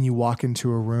you walk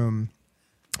into a room.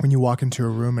 When you walk into a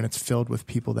room and it's filled with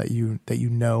people that you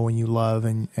know and you love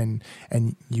and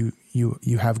you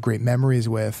have great memories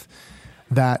with,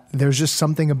 that there's just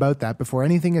something about that before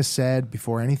anything is said,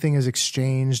 before anything is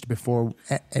exchanged, before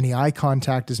any eye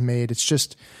contact is made. It's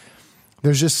just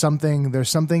there's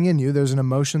something in you. There's an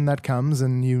emotion that comes,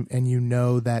 and you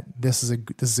know that this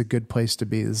is a good place to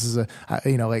be. This is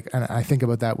and I think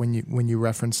about that when you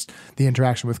referenced the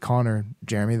interaction with Connor,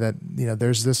 Jeremy, that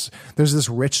there's this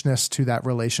richness to that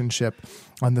relationship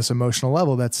on this emotional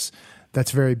level that's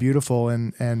very beautiful,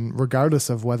 and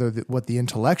regardless of what the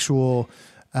intellectual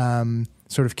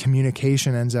sort of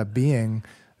communication ends up being,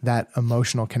 that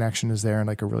emotional connection is there in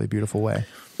like a really beautiful way.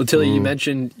 Well, Tilly, you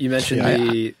mentioned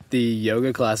the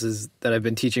yoga classes that I've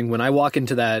been teaching. When I walk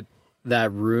into that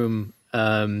room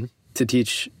to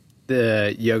teach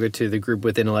the yoga to the group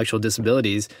with intellectual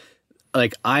disabilities,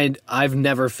 like I've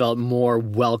never felt more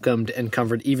welcomed and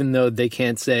comforted, even though they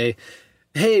can't say,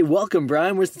 "Hey, welcome,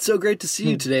 Brian. We're so great to see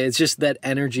you today." It's just that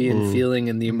energy and feeling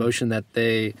and the emotion that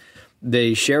they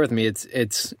share with me.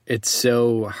 It's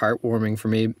so heartwarming for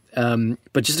me.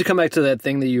 But just to come back to that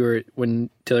thing that when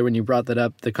you brought that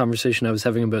up, the conversation I was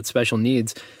having about special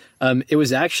needs, it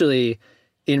was actually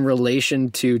in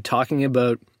relation to talking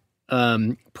about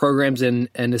programs and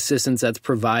assistance that's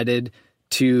provided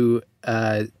to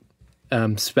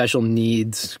special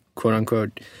needs, quote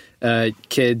unquote,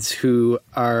 kids who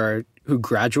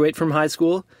graduate from high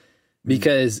school,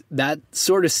 because that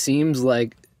sort of seems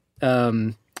like,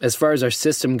 as far as our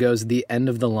system goes, the end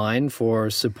of the line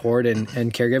for support and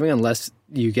caregiving, unless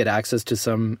you get access to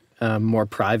some more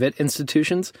private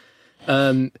institutions.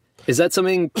 Is that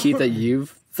something, Keith, that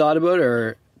you've thought about,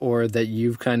 or that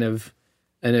you've kind of,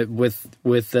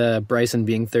 with Bryson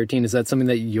being 13, is that something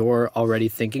that you're already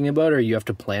thinking about, or you have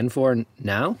to plan for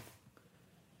now?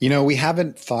 We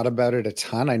haven't thought about it a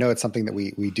ton. I know it's something that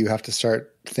we do have to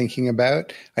start thinking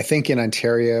about. I think in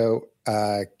Ontario,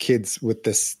 kids with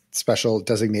this special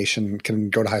designation can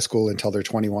go to high school until they're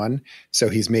 21. So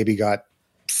he's maybe got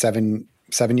seven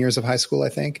years of high school, I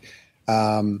think.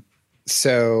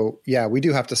 So yeah, we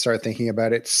do have to start thinking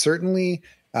about it. Certainly.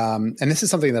 And this is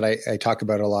something that I talk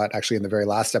about a lot, actually, in the very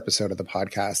last episode of the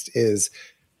podcast is,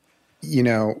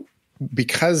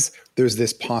 because there's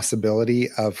this possibility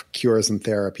of cures and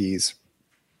therapies,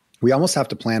 we almost have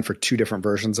to plan for two different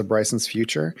versions of Bryson's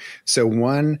future. So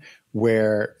one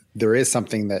where there is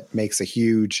something that makes a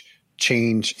huge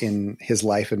change in his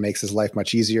life and makes his life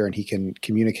much easier, and he can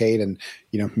communicate and,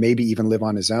 maybe even live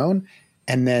on his own.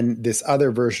 And then this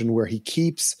other version where he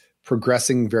keeps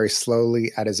progressing very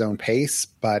slowly at his own pace,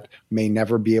 but may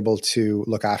never be able to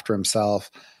look after himself.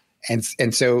 And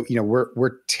so,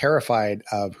 we're terrified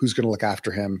of who's going to look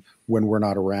after him when we're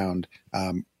not around,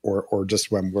 or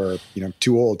just when we're,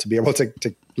 too old to be able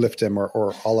to lift him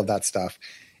or all of that stuff.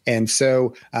 And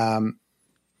so,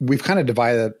 we've kind of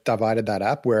divided that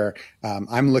up, where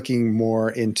I'm looking more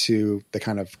into the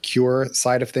kind of cure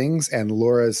side of things, and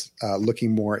Laura's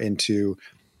looking more into,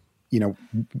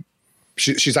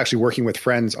 she's actually working with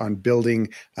friends on building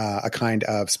a kind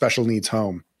of special needs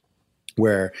home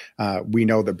where we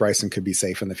know that Bryson could be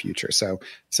safe in the future. So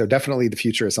definitely the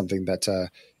future is something that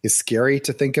is scary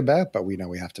to think about, but we know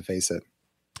we have to face it.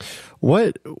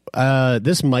 What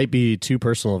this might be too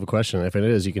personal of a question. If it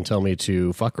is, you can tell me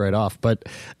to fuck right off. But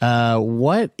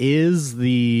what is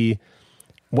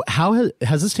how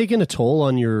has this taken a toll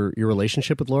on your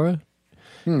relationship with Laura?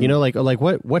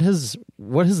 What has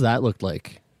that looked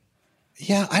like?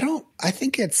 Yeah, I don't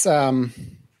think it's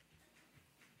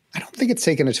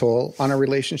taken a toll on our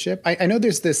relationship. I know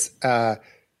there's this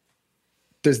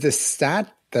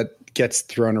stat that gets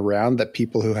thrown around that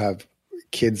people who have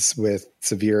kids with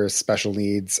severe special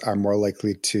needs are more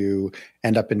likely to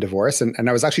end up in divorce. And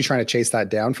I was actually trying to chase that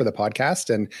down for the podcast.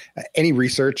 And any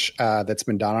research that's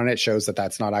been done on it shows that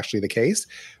that's not actually the case.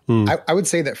 I would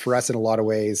say that for us, in a lot of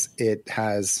ways, it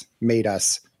has made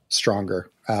us stronger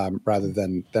rather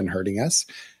than hurting us.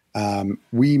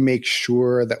 We make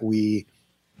sure that we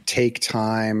take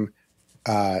time,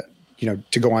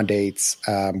 to go on dates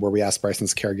where we ask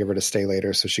Bryson's caregiver to stay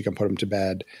later so she can put him to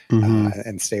bed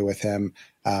and stay with him.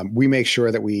 We make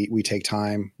sure that we take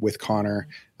time with Connor.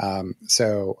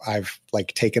 So I've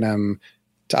taken him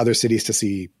to other cities to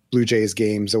see Blue Jays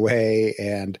games away,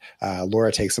 and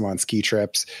Laura takes him on ski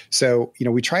trips. So,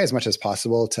 we try as much as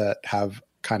possible to have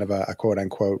kind of a quote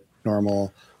unquote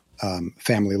normal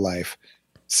family life.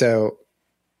 So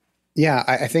yeah,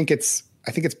 I think it's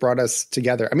brought us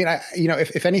together. I mean,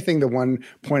 if anything, the one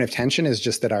point of tension is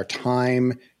just that our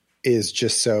time is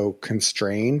just so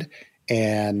constrained.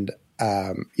 And,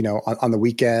 on the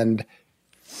weekend,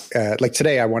 like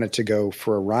today, I wanted to go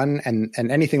for a run, and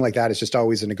anything like that is just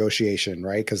always a negotiation,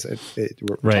 right? Because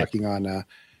we're talking on a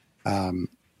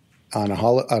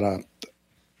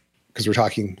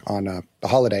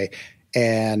holiday,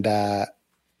 and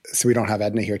so we don't have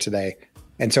Edna here today.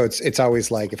 And so it's always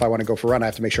like, if I want to go for a run, I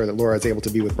have to make sure that Laura is able to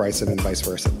be with Bryson and vice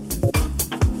versa.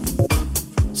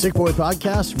 Sick Boy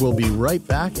Podcast will be right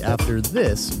back after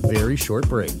this very short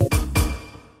break.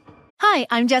 Hi,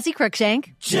 I'm Jessie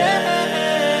Cruikshank. Jessie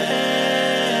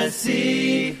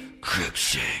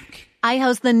Cruikshank. I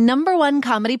host the #1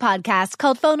 comedy podcast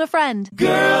called Phone a Friend.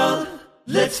 Girl,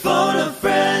 let's phone a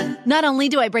friend. Not only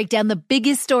do I break down the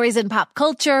biggest stories in pop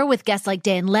culture with guests like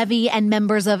Dan Levy and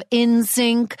members of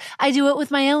NSYNC, I do it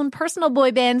with my own personal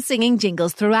boy band singing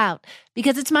jingles throughout.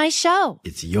 Because it's my show.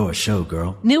 It's your show,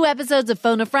 girl. New episodes of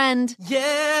Phone a Friend.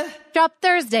 Yeah. Drop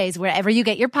Thursdays wherever you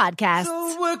get your podcasts.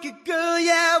 So work it, girl,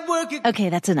 yeah, work it. Okay,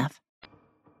 that's enough.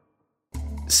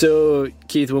 So,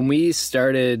 Keith, when we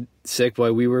started Sick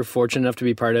Boy, we were fortunate enough to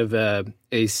be part of a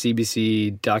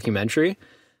CBC documentary.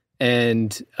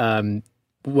 And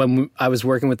when I was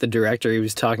working with the director, he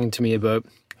was talking to me about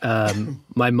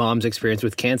my mom's experience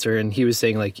with cancer. And he was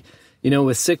saying,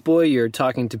 with Sick Boy, you're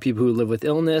talking to people who live with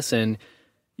illness, and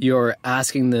you're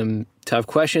asking them tough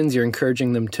questions. You're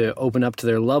encouraging them to open up to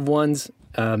their loved ones.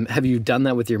 Have you done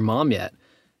that with your mom yet?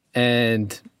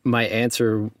 And my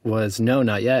answer was no,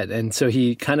 not yet. And so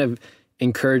he kind of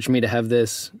encouraged me to have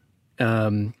this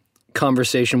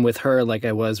conversation with her like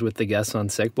I was with the guests on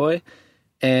Sick Boy.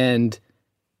 And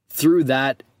through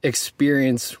that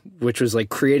experience, which was like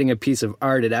creating a piece of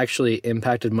art, it actually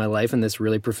impacted my life in this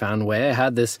really profound way. I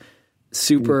had this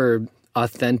super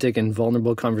authentic and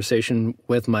vulnerable conversation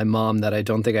with my mom that I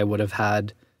don't think I would have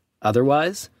had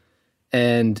otherwise.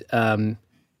 And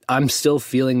I'm still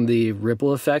feeling the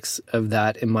ripple effects of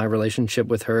that in my relationship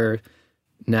with her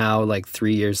now,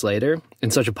 3 years later,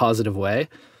 in such a positive way.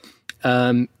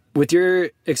 With your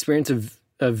experience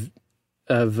of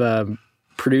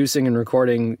producing and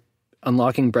recording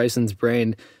Unlocking Bryson's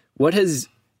Brain, what has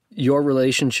your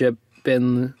relationship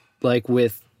been like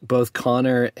with both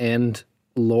Connor and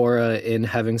Laura in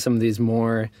having some of these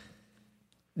more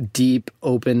deep,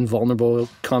 open, vulnerable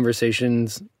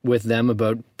conversations with them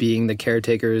about being the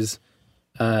caretakers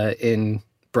in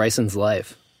Bryson's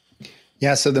life?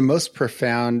 Yeah, so the most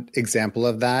profound example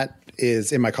of that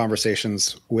is in my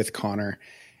conversations with Connor,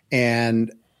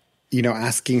 and,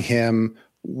 asking him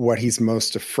what he's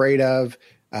most afraid of.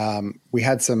 We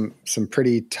had some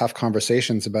pretty tough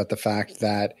conversations about the fact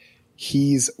that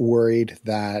he's worried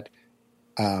that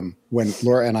when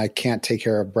Laura and I can't take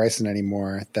care of Bryson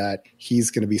anymore, that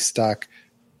he's going to be stuck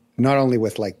not only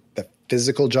with the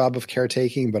physical job of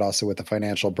caretaking, but also with the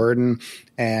financial burden.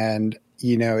 And,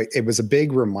 it was a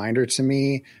big reminder to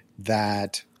me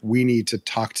that we need to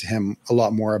talk to him a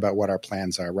lot more about what our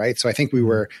plans are, right? So I think we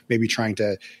were maybe trying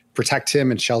to protect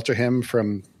him and shelter him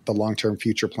from the long-term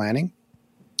future planning.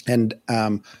 And,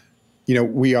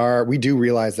 we do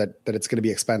realize that it's going to be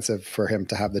expensive for him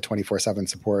to have the 24/7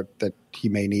 support that he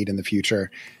may need in the future.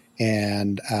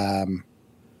 And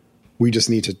we just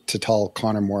need to tell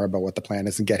Connor more about what the plan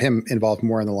is and get him involved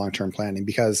more in the long-term planning,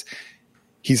 because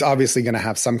he's obviously going to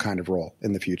have some kind of role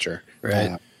in the future.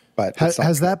 Right. But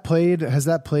has that played?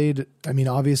 I mean,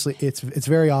 obviously it's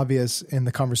very obvious in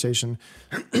the conversation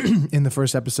in the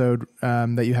first episode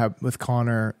that you have with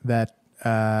Connor that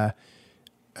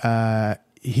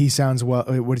he sounds well.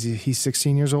 What is he? He's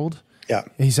 16 years old. Yeah,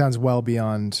 he sounds well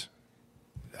beyond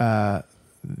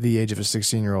the age of a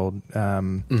 16-year-old.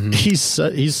 He's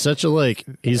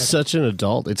such an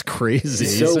adult. It's crazy.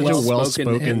 He's such a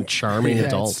well-spoken, charming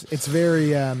adult. It's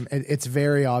very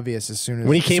obvious as soon as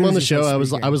when he came on the show, I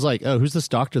was like, oh, who's this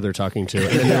doctor they're talking to?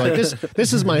 And then they're like,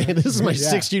 this is my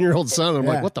 16-year-old son. I'm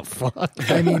like, what the fuck?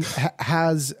 I mean,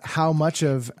 how much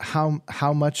of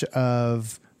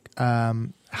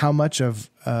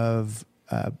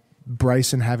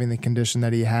Bryson having the condition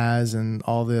that he has and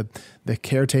all the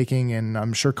caretaking, and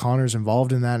I'm sure Connor's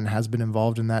involved in that and has been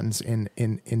involved in that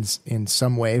in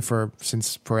some way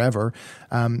since forever.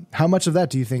 How much of that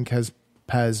do you think has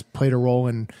played a role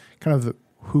in kind of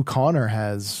who Connor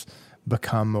has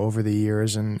become over the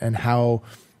years, and how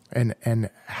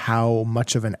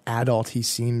much of an adult he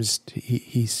seems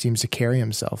to carry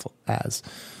himself as?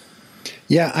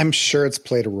 Yeah, I'm sure it's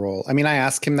played a role. I mean, I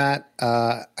asked him that.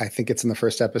 I think it's in the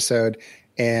first episode,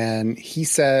 and he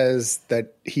says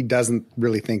that he doesn't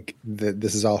really think that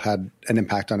this has all had an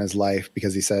impact on his life,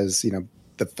 because he says,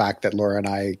 the fact that Laura and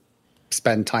I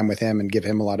spend time with him and give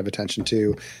him a lot of attention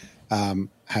to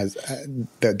has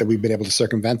that we've been able to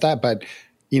circumvent that. But,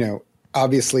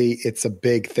 obviously it's a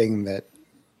big thing that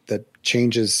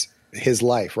changes his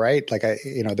life, right? Like I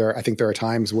think there are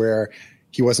times where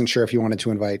he wasn't sure if he wanted to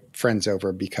invite friends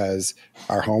over because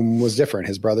our home was different.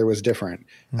 His brother was different.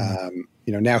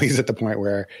 Now he's at the point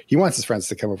where he wants his friends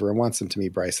to come over and wants them to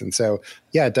meet Bryson. So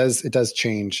yeah, it does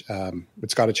change.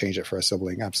 It's got to change it for a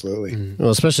sibling. Absolutely. Well,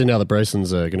 especially now that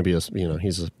Bryson's going to be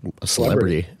he's a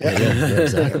celebrity. Yeah. Yeah,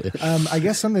 exactly. I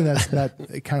guess something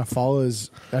that kind of follows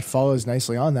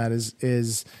nicely on that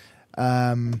is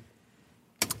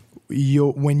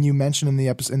when you mentioned in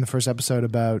the first episode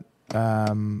about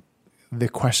the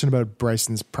question about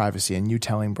Bryson's privacy and you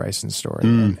telling Bryson's story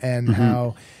and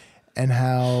how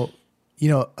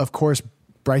of course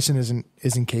Bryson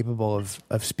isn't capable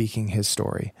of speaking his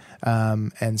story,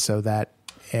 and so that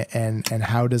and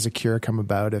how does a cure come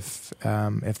about if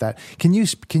that can you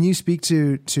speak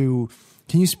to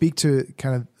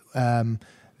kind of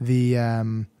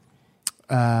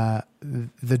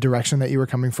the direction that you were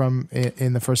coming from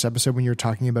in the first episode when you were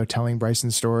talking about telling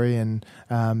Bryson's story, and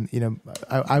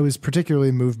I was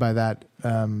particularly moved by that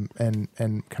and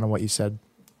kind of what you said.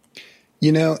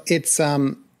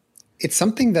 It's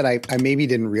something that I maybe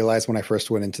didn't realize when I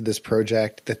first went into this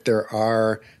project, that there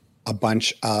are a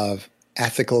bunch of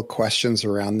ethical questions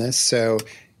around this. So,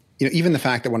 even the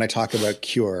fact that when I talk about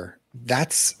cure,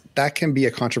 that can be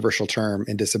a controversial term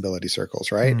in disability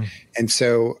circles, right? And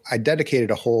so I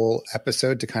dedicated a whole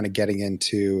episode to kind of getting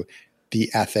into the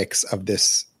ethics of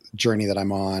this journey that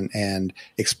I'm on and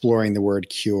exploring the word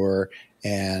cure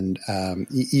and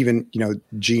even,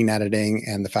 gene editing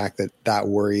and the fact that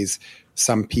worries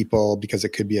some people because it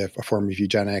could be a form of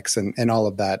eugenics and all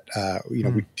of that, we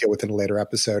deal with in a later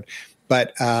episode.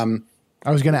 But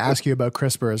I was going to ask you about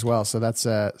CRISPR as well. So that's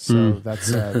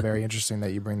very interesting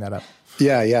that you bring that up.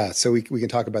 Yeah. So we can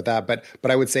talk about that.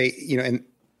 But I would say, and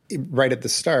right at the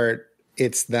start,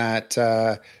 it's that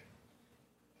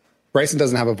Bryson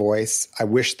doesn't have a voice. I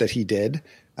wish that he did.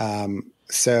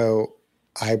 So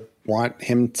I want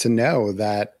him to know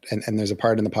that, and there's a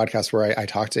part in the podcast where I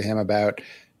talk to him about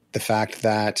the fact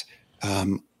that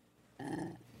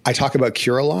I talk about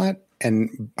cure a lot,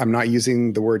 and I'm not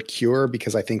using the word cure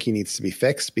because I think he needs to be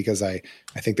fixed, because I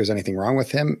think there's anything wrong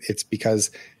with him. It's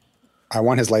because I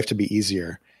want his life to be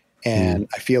easier. And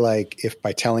I feel like if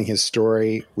by telling his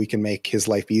story, we can make his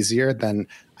life easier, then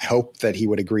I hope that he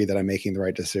would agree that I'm making the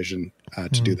right decision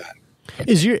to do that.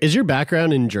 Is your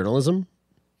background in journalism?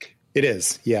 It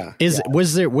is. Yeah. Is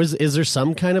there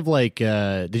some kind of like,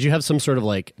 did you have some sort of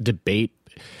like debate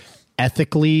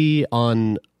ethically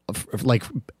on like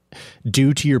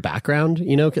due to your background,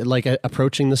 like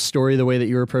approaching the story the way that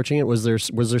you were approaching it? Was there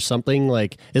something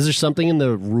like, is there something in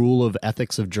the rule of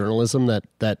ethics of journalism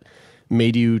that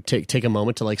made you take a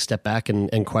moment to like step back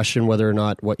and question whether or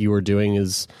not what you were doing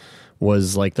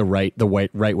was like the right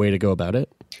way to go about it?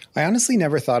 I honestly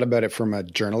never thought about it from a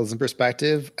journalism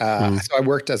perspective. So I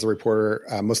worked as a reporter,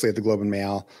 mostly at the Globe and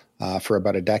Mail, for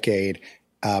about a decade.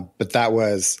 But that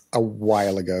was a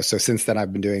while ago. So since then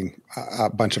I've been doing a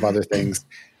bunch of other things.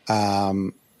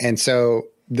 And so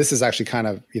this is actually kind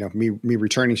of, me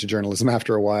returning to journalism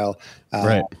after a while.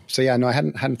 Right. So yeah, no, I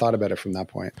hadn't thought about it from that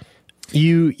point.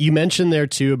 You mentioned there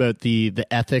too about the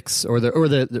ethics or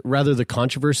the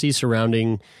controversy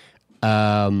surrounding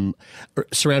a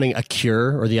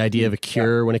cure, or the idea of a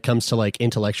cure when it comes to like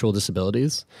intellectual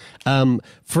disabilities.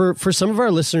 For some of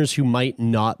our listeners who might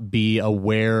not be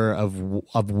aware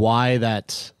of why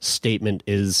that statement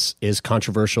is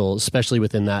controversial, especially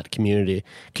within that community,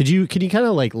 could you kind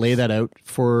of like lay that out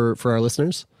for our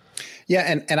listeners?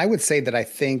 Yeah, and I would say that I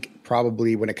think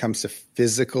probably when it comes to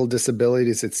physical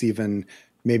disabilities, it's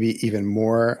maybe even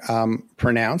more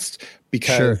pronounced,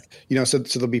 because so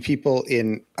there'll be people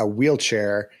in a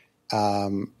wheelchair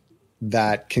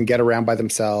that can get around by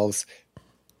themselves,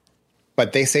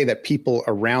 but they say that people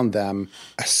around them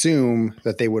assume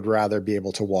that they would rather be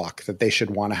able to walk, that they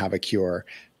should want to have a cure.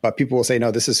 but people will say,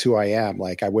 no, this is who I am.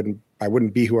 Like I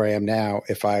wouldn't be who I am now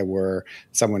if I were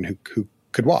someone who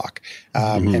could walk.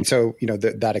 And so,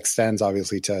 that extends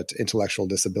obviously to intellectual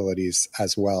disabilities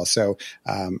as well. So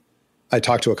I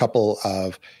talked to a couple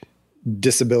of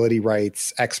disability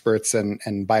rights experts and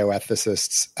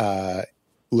bioethicists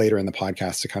later in the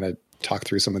podcast to kind of talk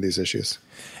through some of these issues.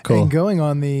 Cool. And going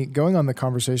on the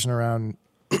conversation around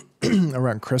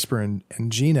around CRISPR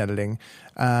and gene editing,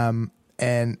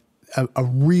 and a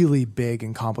really big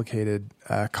and complicated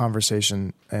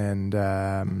conversation and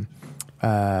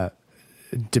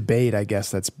debate, I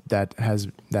guess that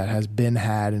has been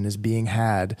had and is being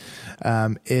had,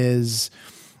 is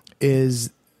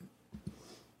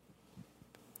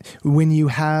when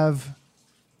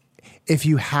if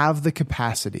you have the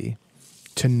capacity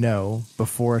to know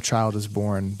before a child is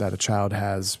born that a child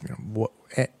has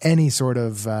any sort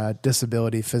of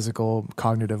disability, physical,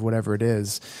 cognitive, whatever it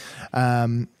is,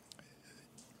 and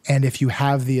if you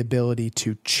have the ability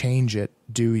to change it,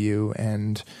 do you?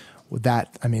 And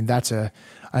that, that's a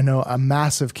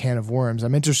massive can of worms.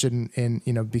 I'm interested in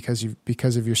because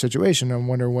of your situation. I'm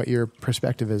wondering what your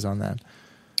perspective is on that.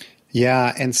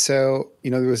 Yeah. And so,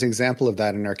 there was an example of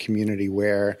that in our community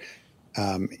where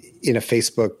in a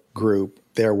Facebook group,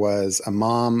 there was a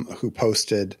mom who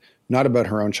posted not about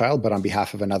her own child, but on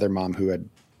behalf of another mom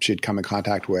she'd come in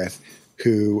contact with,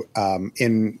 who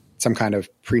in some kind of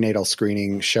prenatal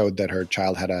screening showed that her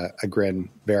child had a GRIN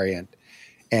variant.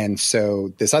 And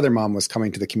so this other mom was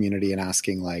coming to the community and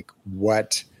asking, like,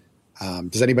 what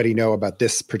does anybody know about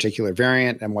this particular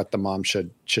variant and what the mom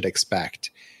should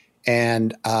expect?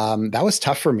 And that was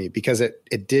tough for me because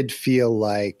it did feel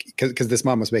like, because this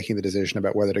mom was making the decision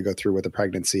about whether to go through with a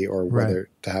pregnancy or whether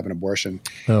to have an abortion.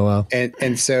 Oh, wow.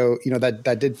 And so,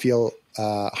 that did feel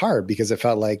hard because it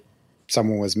felt like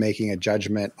someone was making a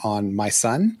judgment on my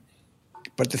son.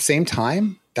 But at the same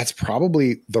time, that's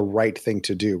probably the right thing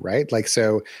to do, right? Like,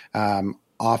 so one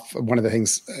of the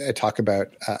things I talk about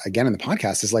again in the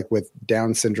podcast is like with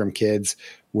Down syndrome kids,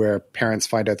 where parents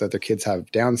find out that their kids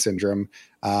have Down syndrome.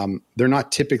 They're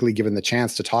not typically given the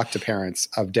chance to talk to parents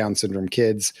of Down syndrome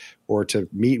kids or to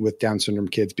meet with Down syndrome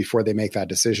kids before they make that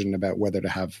decision about whether to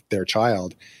have their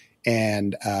child.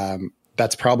 And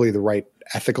that's probably the right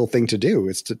ethical thing to do,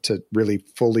 is to really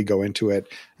fully go into it,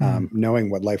 knowing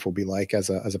what life will be like as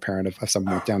a parent of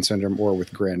someone with Down syndrome or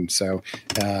with GRIN. So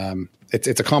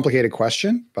it's a complicated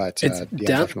question, but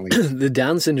definitely. The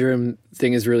Down syndrome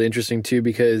thing is really interesting too,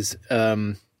 because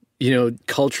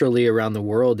culturally around the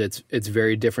world, it's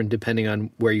very different depending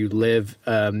on where you live.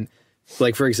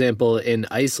 Like for example, in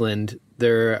Iceland,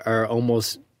 there are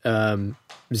almost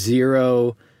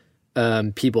zero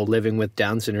people living with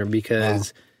Down syndrome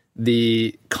because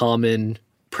the common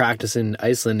practice in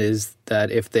Iceland is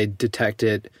that if they detect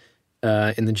it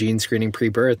in the gene screening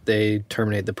pre-birth, they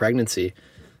terminate the pregnancy.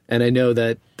 And I know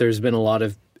that there's been a lot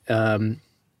of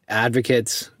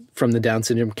advocates from the Down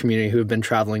syndrome community who have been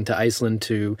traveling to Iceland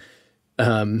to,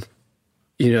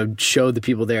 show the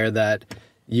people there that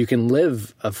you can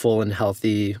live a full and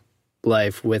healthy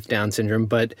life with Down syndrome.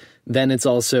 But then it's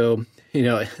also,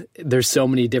 there's so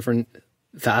many different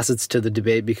facets to the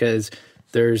debate because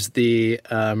there's the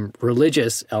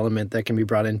religious element that can be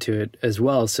brought into it as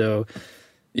well. So,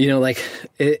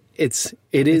 it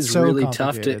is so really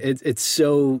tough it's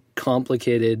so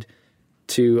complicated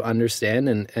to understand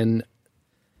and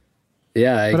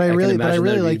yeah. But I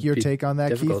really like your take on that,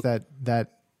 difficult. Keith,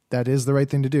 that is the right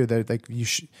thing to do. That like you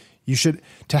should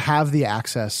to have the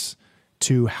access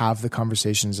to have the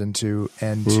conversations and to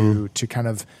kind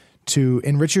of to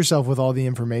enrich yourself with all the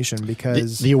information,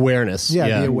 because the awareness,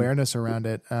 the awareness around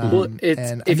it. And at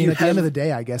the end of the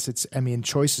day, I guess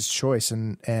choice is choice.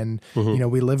 And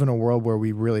we live in a world where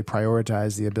we really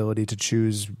prioritize the ability to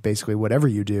choose basically whatever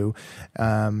you do.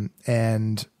 And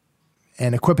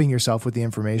equipping yourself with the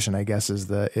information, I guess, is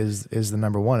the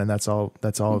number one. And that's all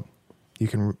you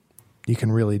can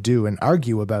really do and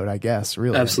argue about, I guess,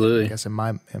 really. Absolutely. I guess from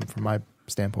my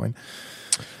standpoint.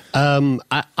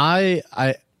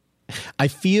 I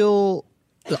feel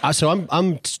so.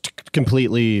 I'm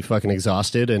completely fucking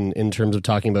exhausted in terms of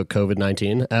talking about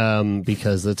COVID-19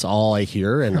 because that's all I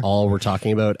hear and all we're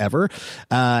talking about ever.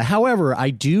 However,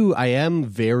 I am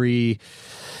very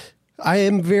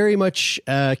much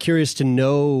curious to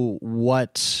know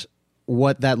what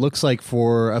that looks like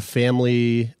for a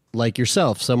family like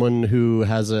yourself, someone who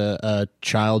has a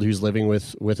child who's living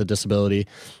with a disability.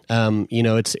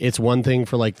 It's one thing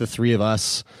for like the three of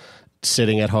us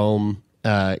sitting at home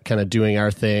kind of doing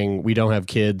our thing. We don't have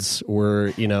kids. I'm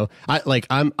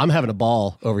having a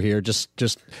ball over here, just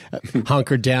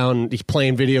hunkered down,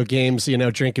 playing video games,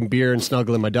 drinking beer and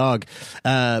snuggling my dog.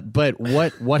 But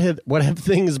what have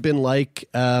things been like?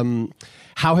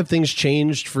 How have things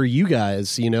changed for you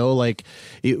guys? We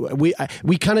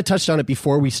kind of touched on it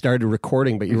before we started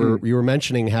recording, but you were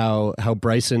mentioning how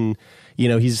Bryson,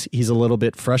 he's a little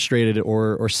bit frustrated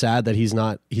or sad that he's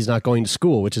not going to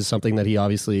school, which is something that he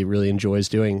obviously really enjoys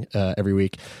doing every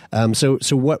week. So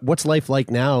what's life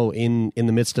like now in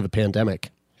the midst of a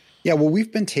pandemic? Yeah, well,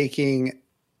 we've been taking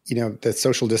the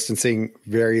social distancing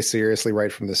very seriously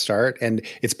right from the start. And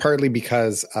it's partly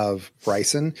because of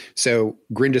Bryson. So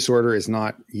grin disorder is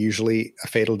not usually a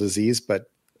fatal disease, but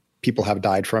people have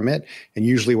died from it. And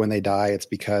usually when they die, it's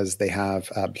because they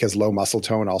have, because low muscle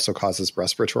tone also causes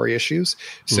respiratory issues.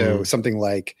 So something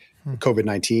like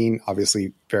COVID-19,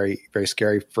 obviously very, very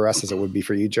scary for us, as it would be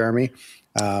for you, Jeremy.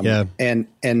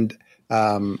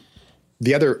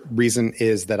 The other reason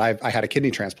is that I had a kidney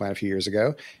transplant a few years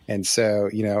ago. And so,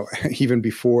 even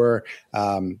before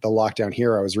the lockdown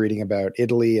here, I was reading about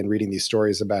Italy and reading these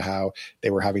stories about how they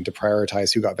were having to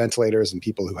prioritize who got ventilators, and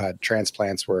people who had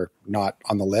transplants were not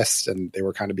on the list and they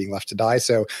were kind of being left to die.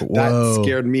 So that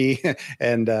scared me.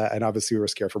 And obviously we were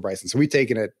scared for Bryson. So we've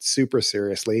taken it super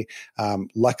seriously.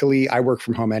 Luckily, I work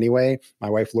from home anyway. My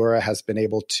wife, Laura, has been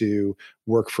able to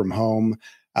work from home.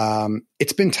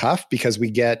 It's been tough because we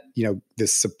get,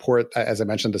 this support, as I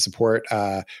mentioned, the support,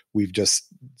 we've just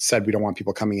said we don't want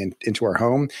people coming into our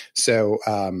home. So,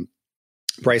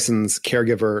 Bryson's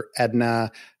caregiver,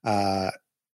 Edna,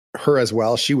 her as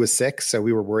well, she was sick. So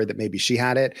we were worried that maybe she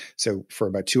had it. So for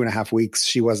about 2.5 weeks,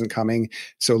 she wasn't coming.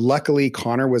 So luckily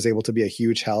Connor was able to be a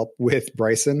huge help with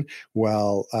Bryson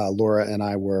while, Laura and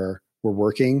I were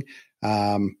working.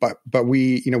 But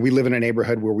we live in a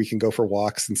neighborhood where we can go for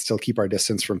walks and still keep our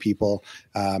distance from people.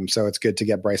 So it's good to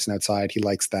get Bryson outside. He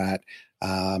likes that.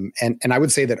 And I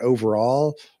would say that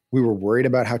overall we were worried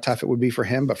about how tough it would be for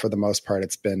him, but for the most part,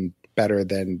 it's been better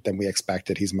than we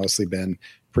expected. He's mostly been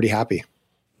pretty happy.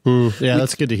 Yeah,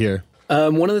 that's good to hear.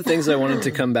 One of the things I wanted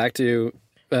to come back to,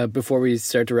 before we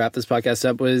start to wrap this podcast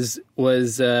up was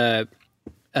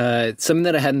something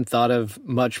that I hadn't thought of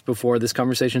much before this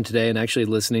conversation today, and actually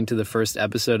listening to the first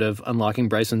episode of Unlocking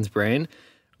Bryson's Brain,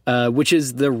 which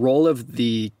is the role of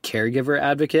the caregiver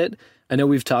advocate. I know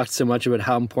we've talked so much about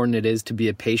how important it is to be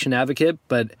a patient advocate,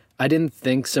 but I didn't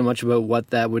think so much about what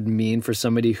that would mean for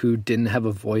somebody who didn't have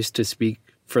a voice to speak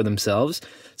for themselves.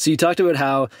 So you talked about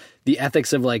how the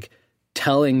ethics of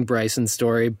telling Bryson's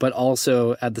story, but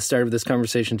also at the start of this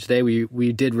conversation today,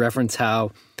 we did reference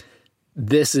how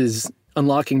this is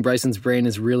Unlocking Bryson's Brain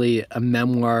is really a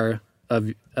memoir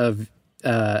of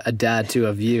a dad to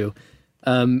a view.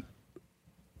 How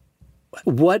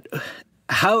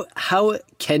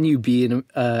can you be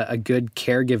a good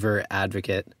caregiver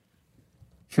advocate?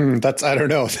 I don't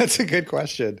know. That's a good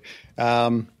question.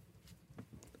 I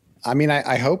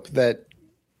hope that,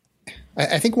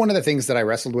 I think one of the things that I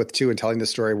wrestled with too in telling this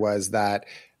story was that,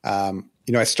 I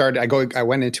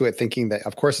went into it thinking that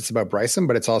of course it's about Bryson,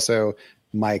 but it's also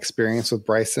my experience with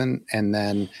Bryson. And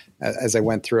then as I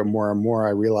went through it more and more, I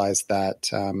realized that,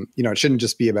 it shouldn't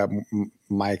just be about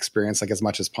my experience, as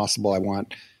much as possible. I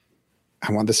want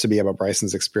this to be about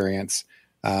Bryson's experience.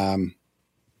 I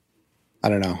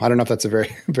don't know. I don't know if that's a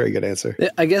very, very good answer.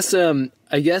 I guess,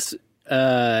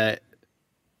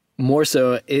 more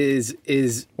so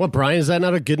is what, Brian, is that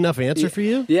not a good enough answer for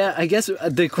you? Yeah, I guess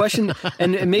the question,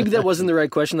 and maybe that wasn't the right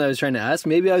question that I was trying to ask.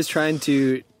 Maybe I was trying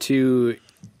to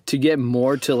get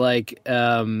more to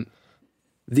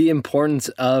the importance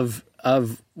of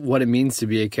what it means to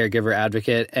be a caregiver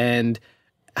advocate and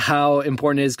how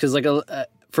important it is. Because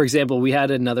for example, we had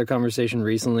another conversation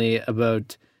recently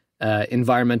about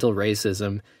environmental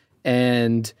racism,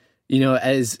 and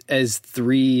as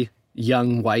three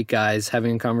young white guys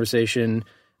having a conversation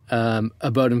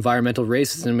about environmental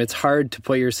racism, it's hard to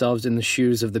put yourselves in the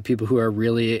shoes of the people who are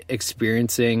really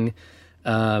experiencing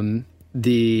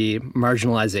the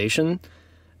marginalization.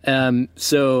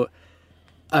 So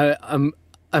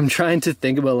I'm trying to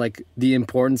think about the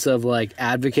importance of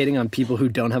advocating on people who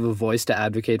don't have a voice to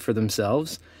advocate for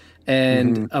themselves.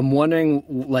 And I'm wondering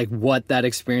what that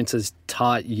experience has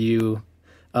taught you,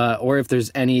 or if there's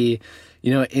any,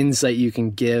 insight you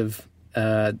can give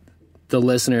the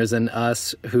listeners and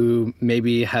us who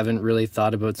maybe haven't really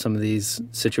thought about some of these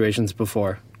situations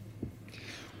before.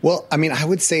 Well, I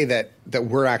would say that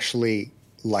we're actually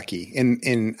lucky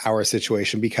in our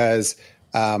situation because,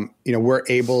 we're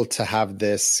able to have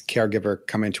this caregiver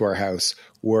come into our house.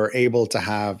 We're able to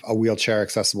have a wheelchair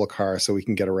accessible car so we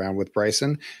can get around with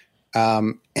Bryson.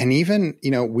 And even,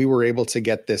 we were able to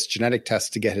get this genetic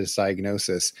test to get his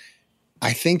diagnosis.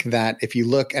 I think that if you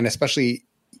look, and especially,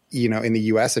 in the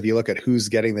US, if you look at who's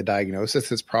getting the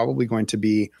diagnosis, it's probably going to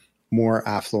be more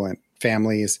affluent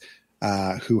families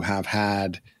who have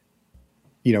had,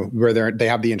 where they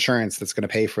have the insurance that's going to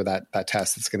pay for that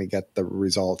test that's going to get the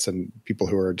results, and people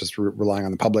who are just relying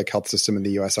on the public health system in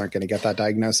the US aren't going to get that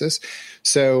diagnosis.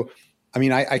 So, I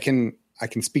mean, I can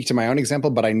speak to my own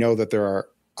example, but I know that there are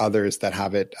others that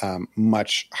have it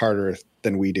much harder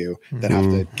than we do, that have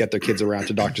to get their kids around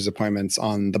to doctor's appointments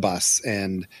on the bus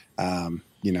and,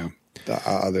 the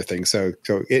other things. So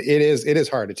it is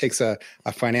hard. It takes a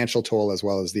financial toll as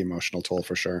well as the emotional toll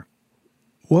for sure.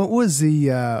 What was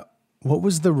the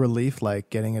relief like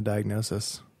getting a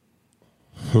diagnosis?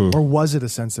 Or was it a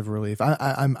sense of relief?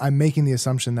 I'm making the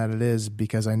assumption that it is,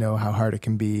 because I know how hard it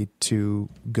can be to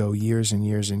go years and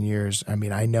years and years. I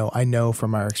mean, I know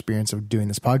from our experience of doing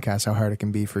this podcast how hard it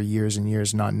can be for years and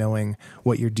years not knowing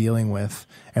what you're dealing with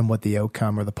and what the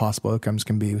outcome or the possible outcomes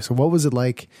can be. So what was it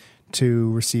like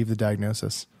to receive the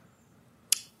diagnosis?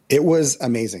 It was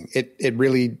amazing. It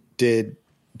really did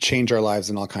change our lives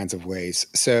in all kinds of ways.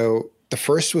 So the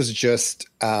first was just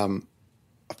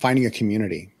finding a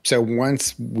community. So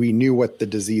once we knew what the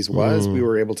disease was, we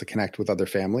were able to connect with other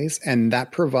families, and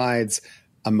that provides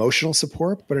emotional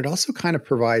support, but it also kind of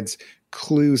provides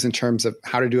clues in terms of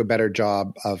how to do a better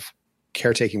job of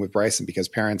caretaking with Bryson, because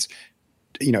parents,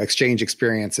 exchange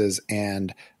experiences.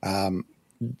 And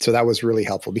so that was really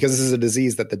helpful, because this is a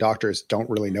disease that the doctors don't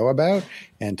really know about,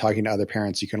 and talking to other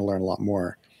parents, you can learn a lot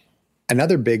more.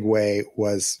 Another big way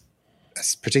was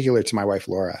particular to my wife,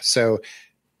 Laura. So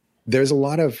there's a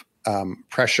lot of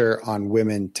pressure on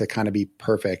women to kind of be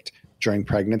perfect during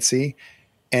pregnancy.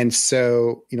 And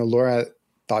so, Laura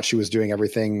thought she was doing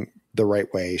everything the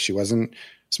right way. She wasn't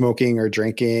smoking or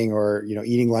drinking or,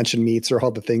 eating luncheon meats or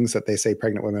all the things that they say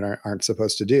pregnant women aren't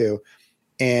supposed to do.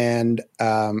 And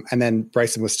then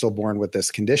Bryson was still born with this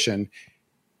condition.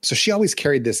 So she always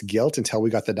carried this guilt until we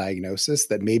got the diagnosis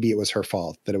that maybe it was her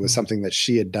fault, that it was something that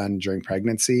she had done during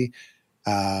pregnancy.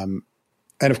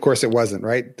 And of course it wasn't,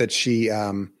 right? That she,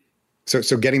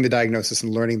 so getting the diagnosis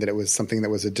and learning that it was something that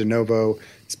was a de novo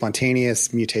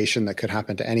spontaneous mutation that could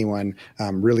happen to anyone,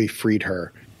 really freed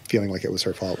her, feeling like it was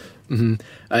her fault. Mm-hmm.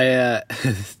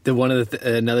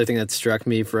 Another thing that struck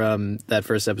me from that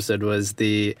first episode was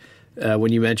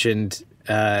when you mentioned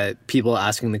people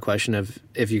asking the question of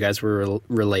if you guys were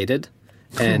related,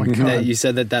 and you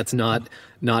said that that's not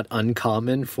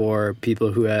uncommon for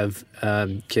people who have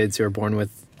kids who are born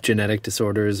with genetic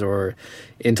disorders or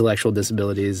intellectual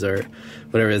disabilities or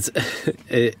whatever.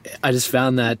 I just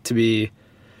found that to be,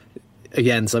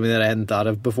 again, something that I hadn't thought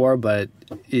of before, but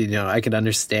I could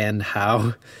understand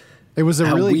how it was a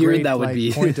really great that would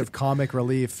be. Point of comic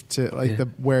relief to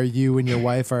where you and your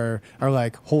wife are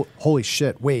like, holy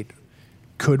shit, wait,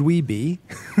 could we be?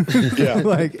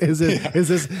 Yeah. Is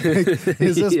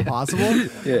this possible?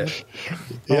 Yeah.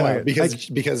 Yeah.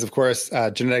 Because of course,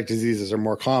 genetic diseases are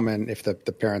more common if the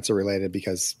parents are related,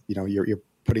 because, you're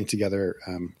putting together,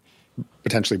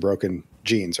 potentially broken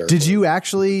genes. Did you have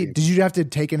to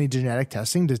take any genetic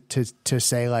testing to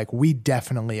say like, we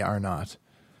definitely are not?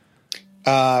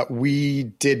 We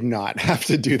did not have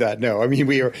to do that. No, I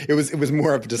mean, it was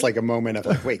more of just like a moment of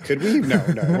like, wait, could we? No,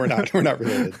 we're not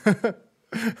related.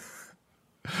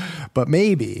 But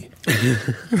maybe.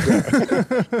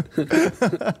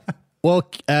 Well,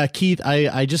 Keith,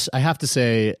 I have to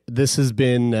say this has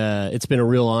been it's been a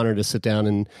real honor to sit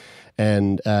down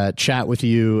and chat with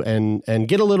you and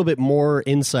get a little bit more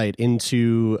insight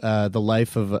into the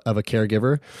life of a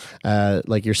caregiver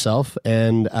like yourself.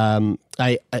 And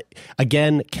I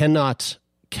again cannot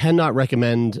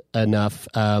recommend enough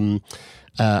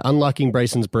Unlocking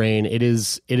Bryson's Brain. It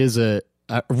is a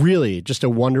really just a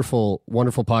wonderful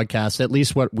podcast, at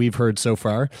least what we've heard so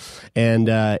far. And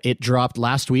it dropped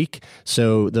last week.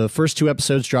 So the first 2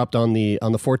 episodes dropped on the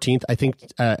 14th. I think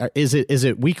is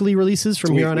it weekly releases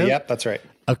from here on out? Yep, that's right.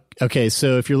 Okay,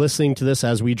 so if you're listening to this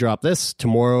as we drop this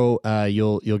tomorrow,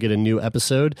 you'll get a new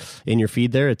episode in your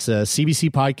feed there. It's a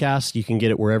CBC podcast. You can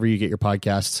get it wherever you get your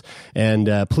podcasts.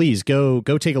 And please go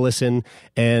take a listen.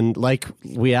 And like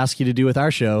we ask you to do with our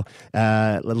show,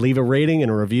 leave a rating and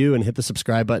a review and hit the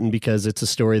subscribe button, because it's a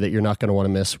story that you're not going to want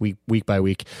to miss week by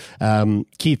week.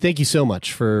 Keith, thank you so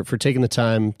much for taking the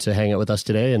time to hang out with us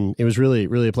today. And it was really,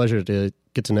 really a pleasure to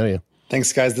get to know you.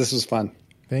 Thanks, guys. This was fun.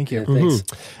 Thank you. Thanks.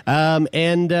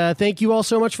 And thank you all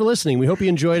so much for listening. We hope you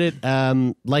enjoyed it.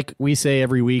 Like we say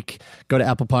every week, go to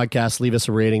Apple Podcasts, leave us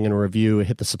a rating and a review,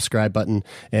 hit the subscribe button.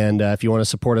 And if you want to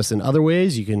support us in other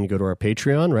ways, you can go to our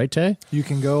Patreon, right, Tay? You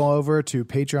can go over to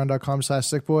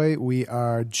patreon.com/sickboy. We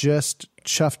are just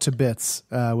chuffed to bits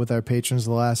with our patrons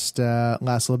the last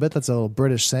little bit. That's a little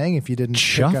British saying. If you didn't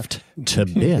chuffed to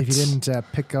bits, if you didn't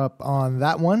pick up on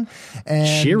that one,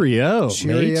 and cheerio,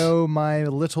 mate. My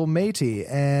little matey,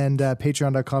 and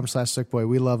patreon.com/sickboy.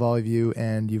 We love all of you,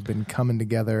 and you've been coming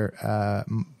together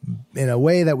in a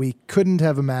way that we couldn't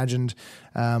have imagined.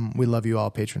 We love you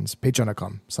all, patrons.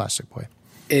 Patreon.com/sickboy.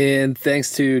 And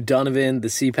thanks to Donovan, the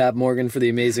CPAP Morgan, for the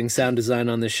amazing sound design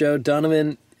on the show.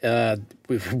 Donovan, it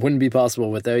wouldn't be possible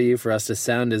without you for us to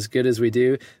sound as good as we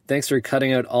do. Thanks for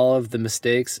cutting out all of the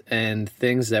mistakes and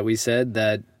things that we said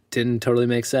that didn't totally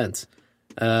make sense.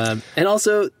 And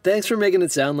also, thanks for making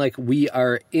it sound like we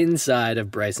are inside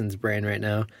of Bryson's brain right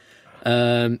now.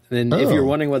 And if you're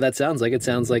wondering what that sounds like, it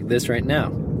sounds like this right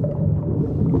now.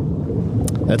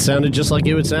 That sounded just like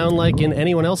it would sound like in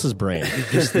anyone else's brain.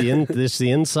 Just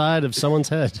the inside of someone's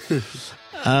head.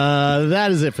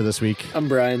 That is it for this week. I'm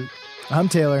Brian. I'm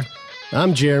Taylor.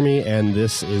 I'm Jeremy, and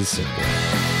this is Sick Boy.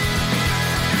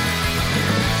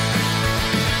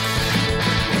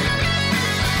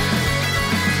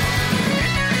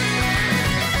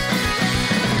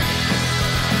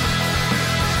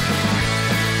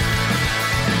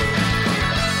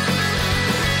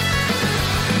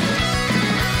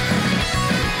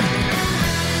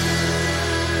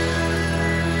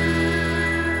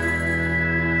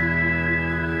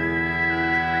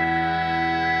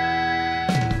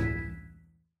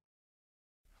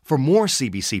 For more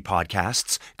CBC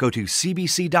podcasts, go to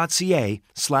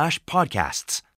cbc.ca/podcasts.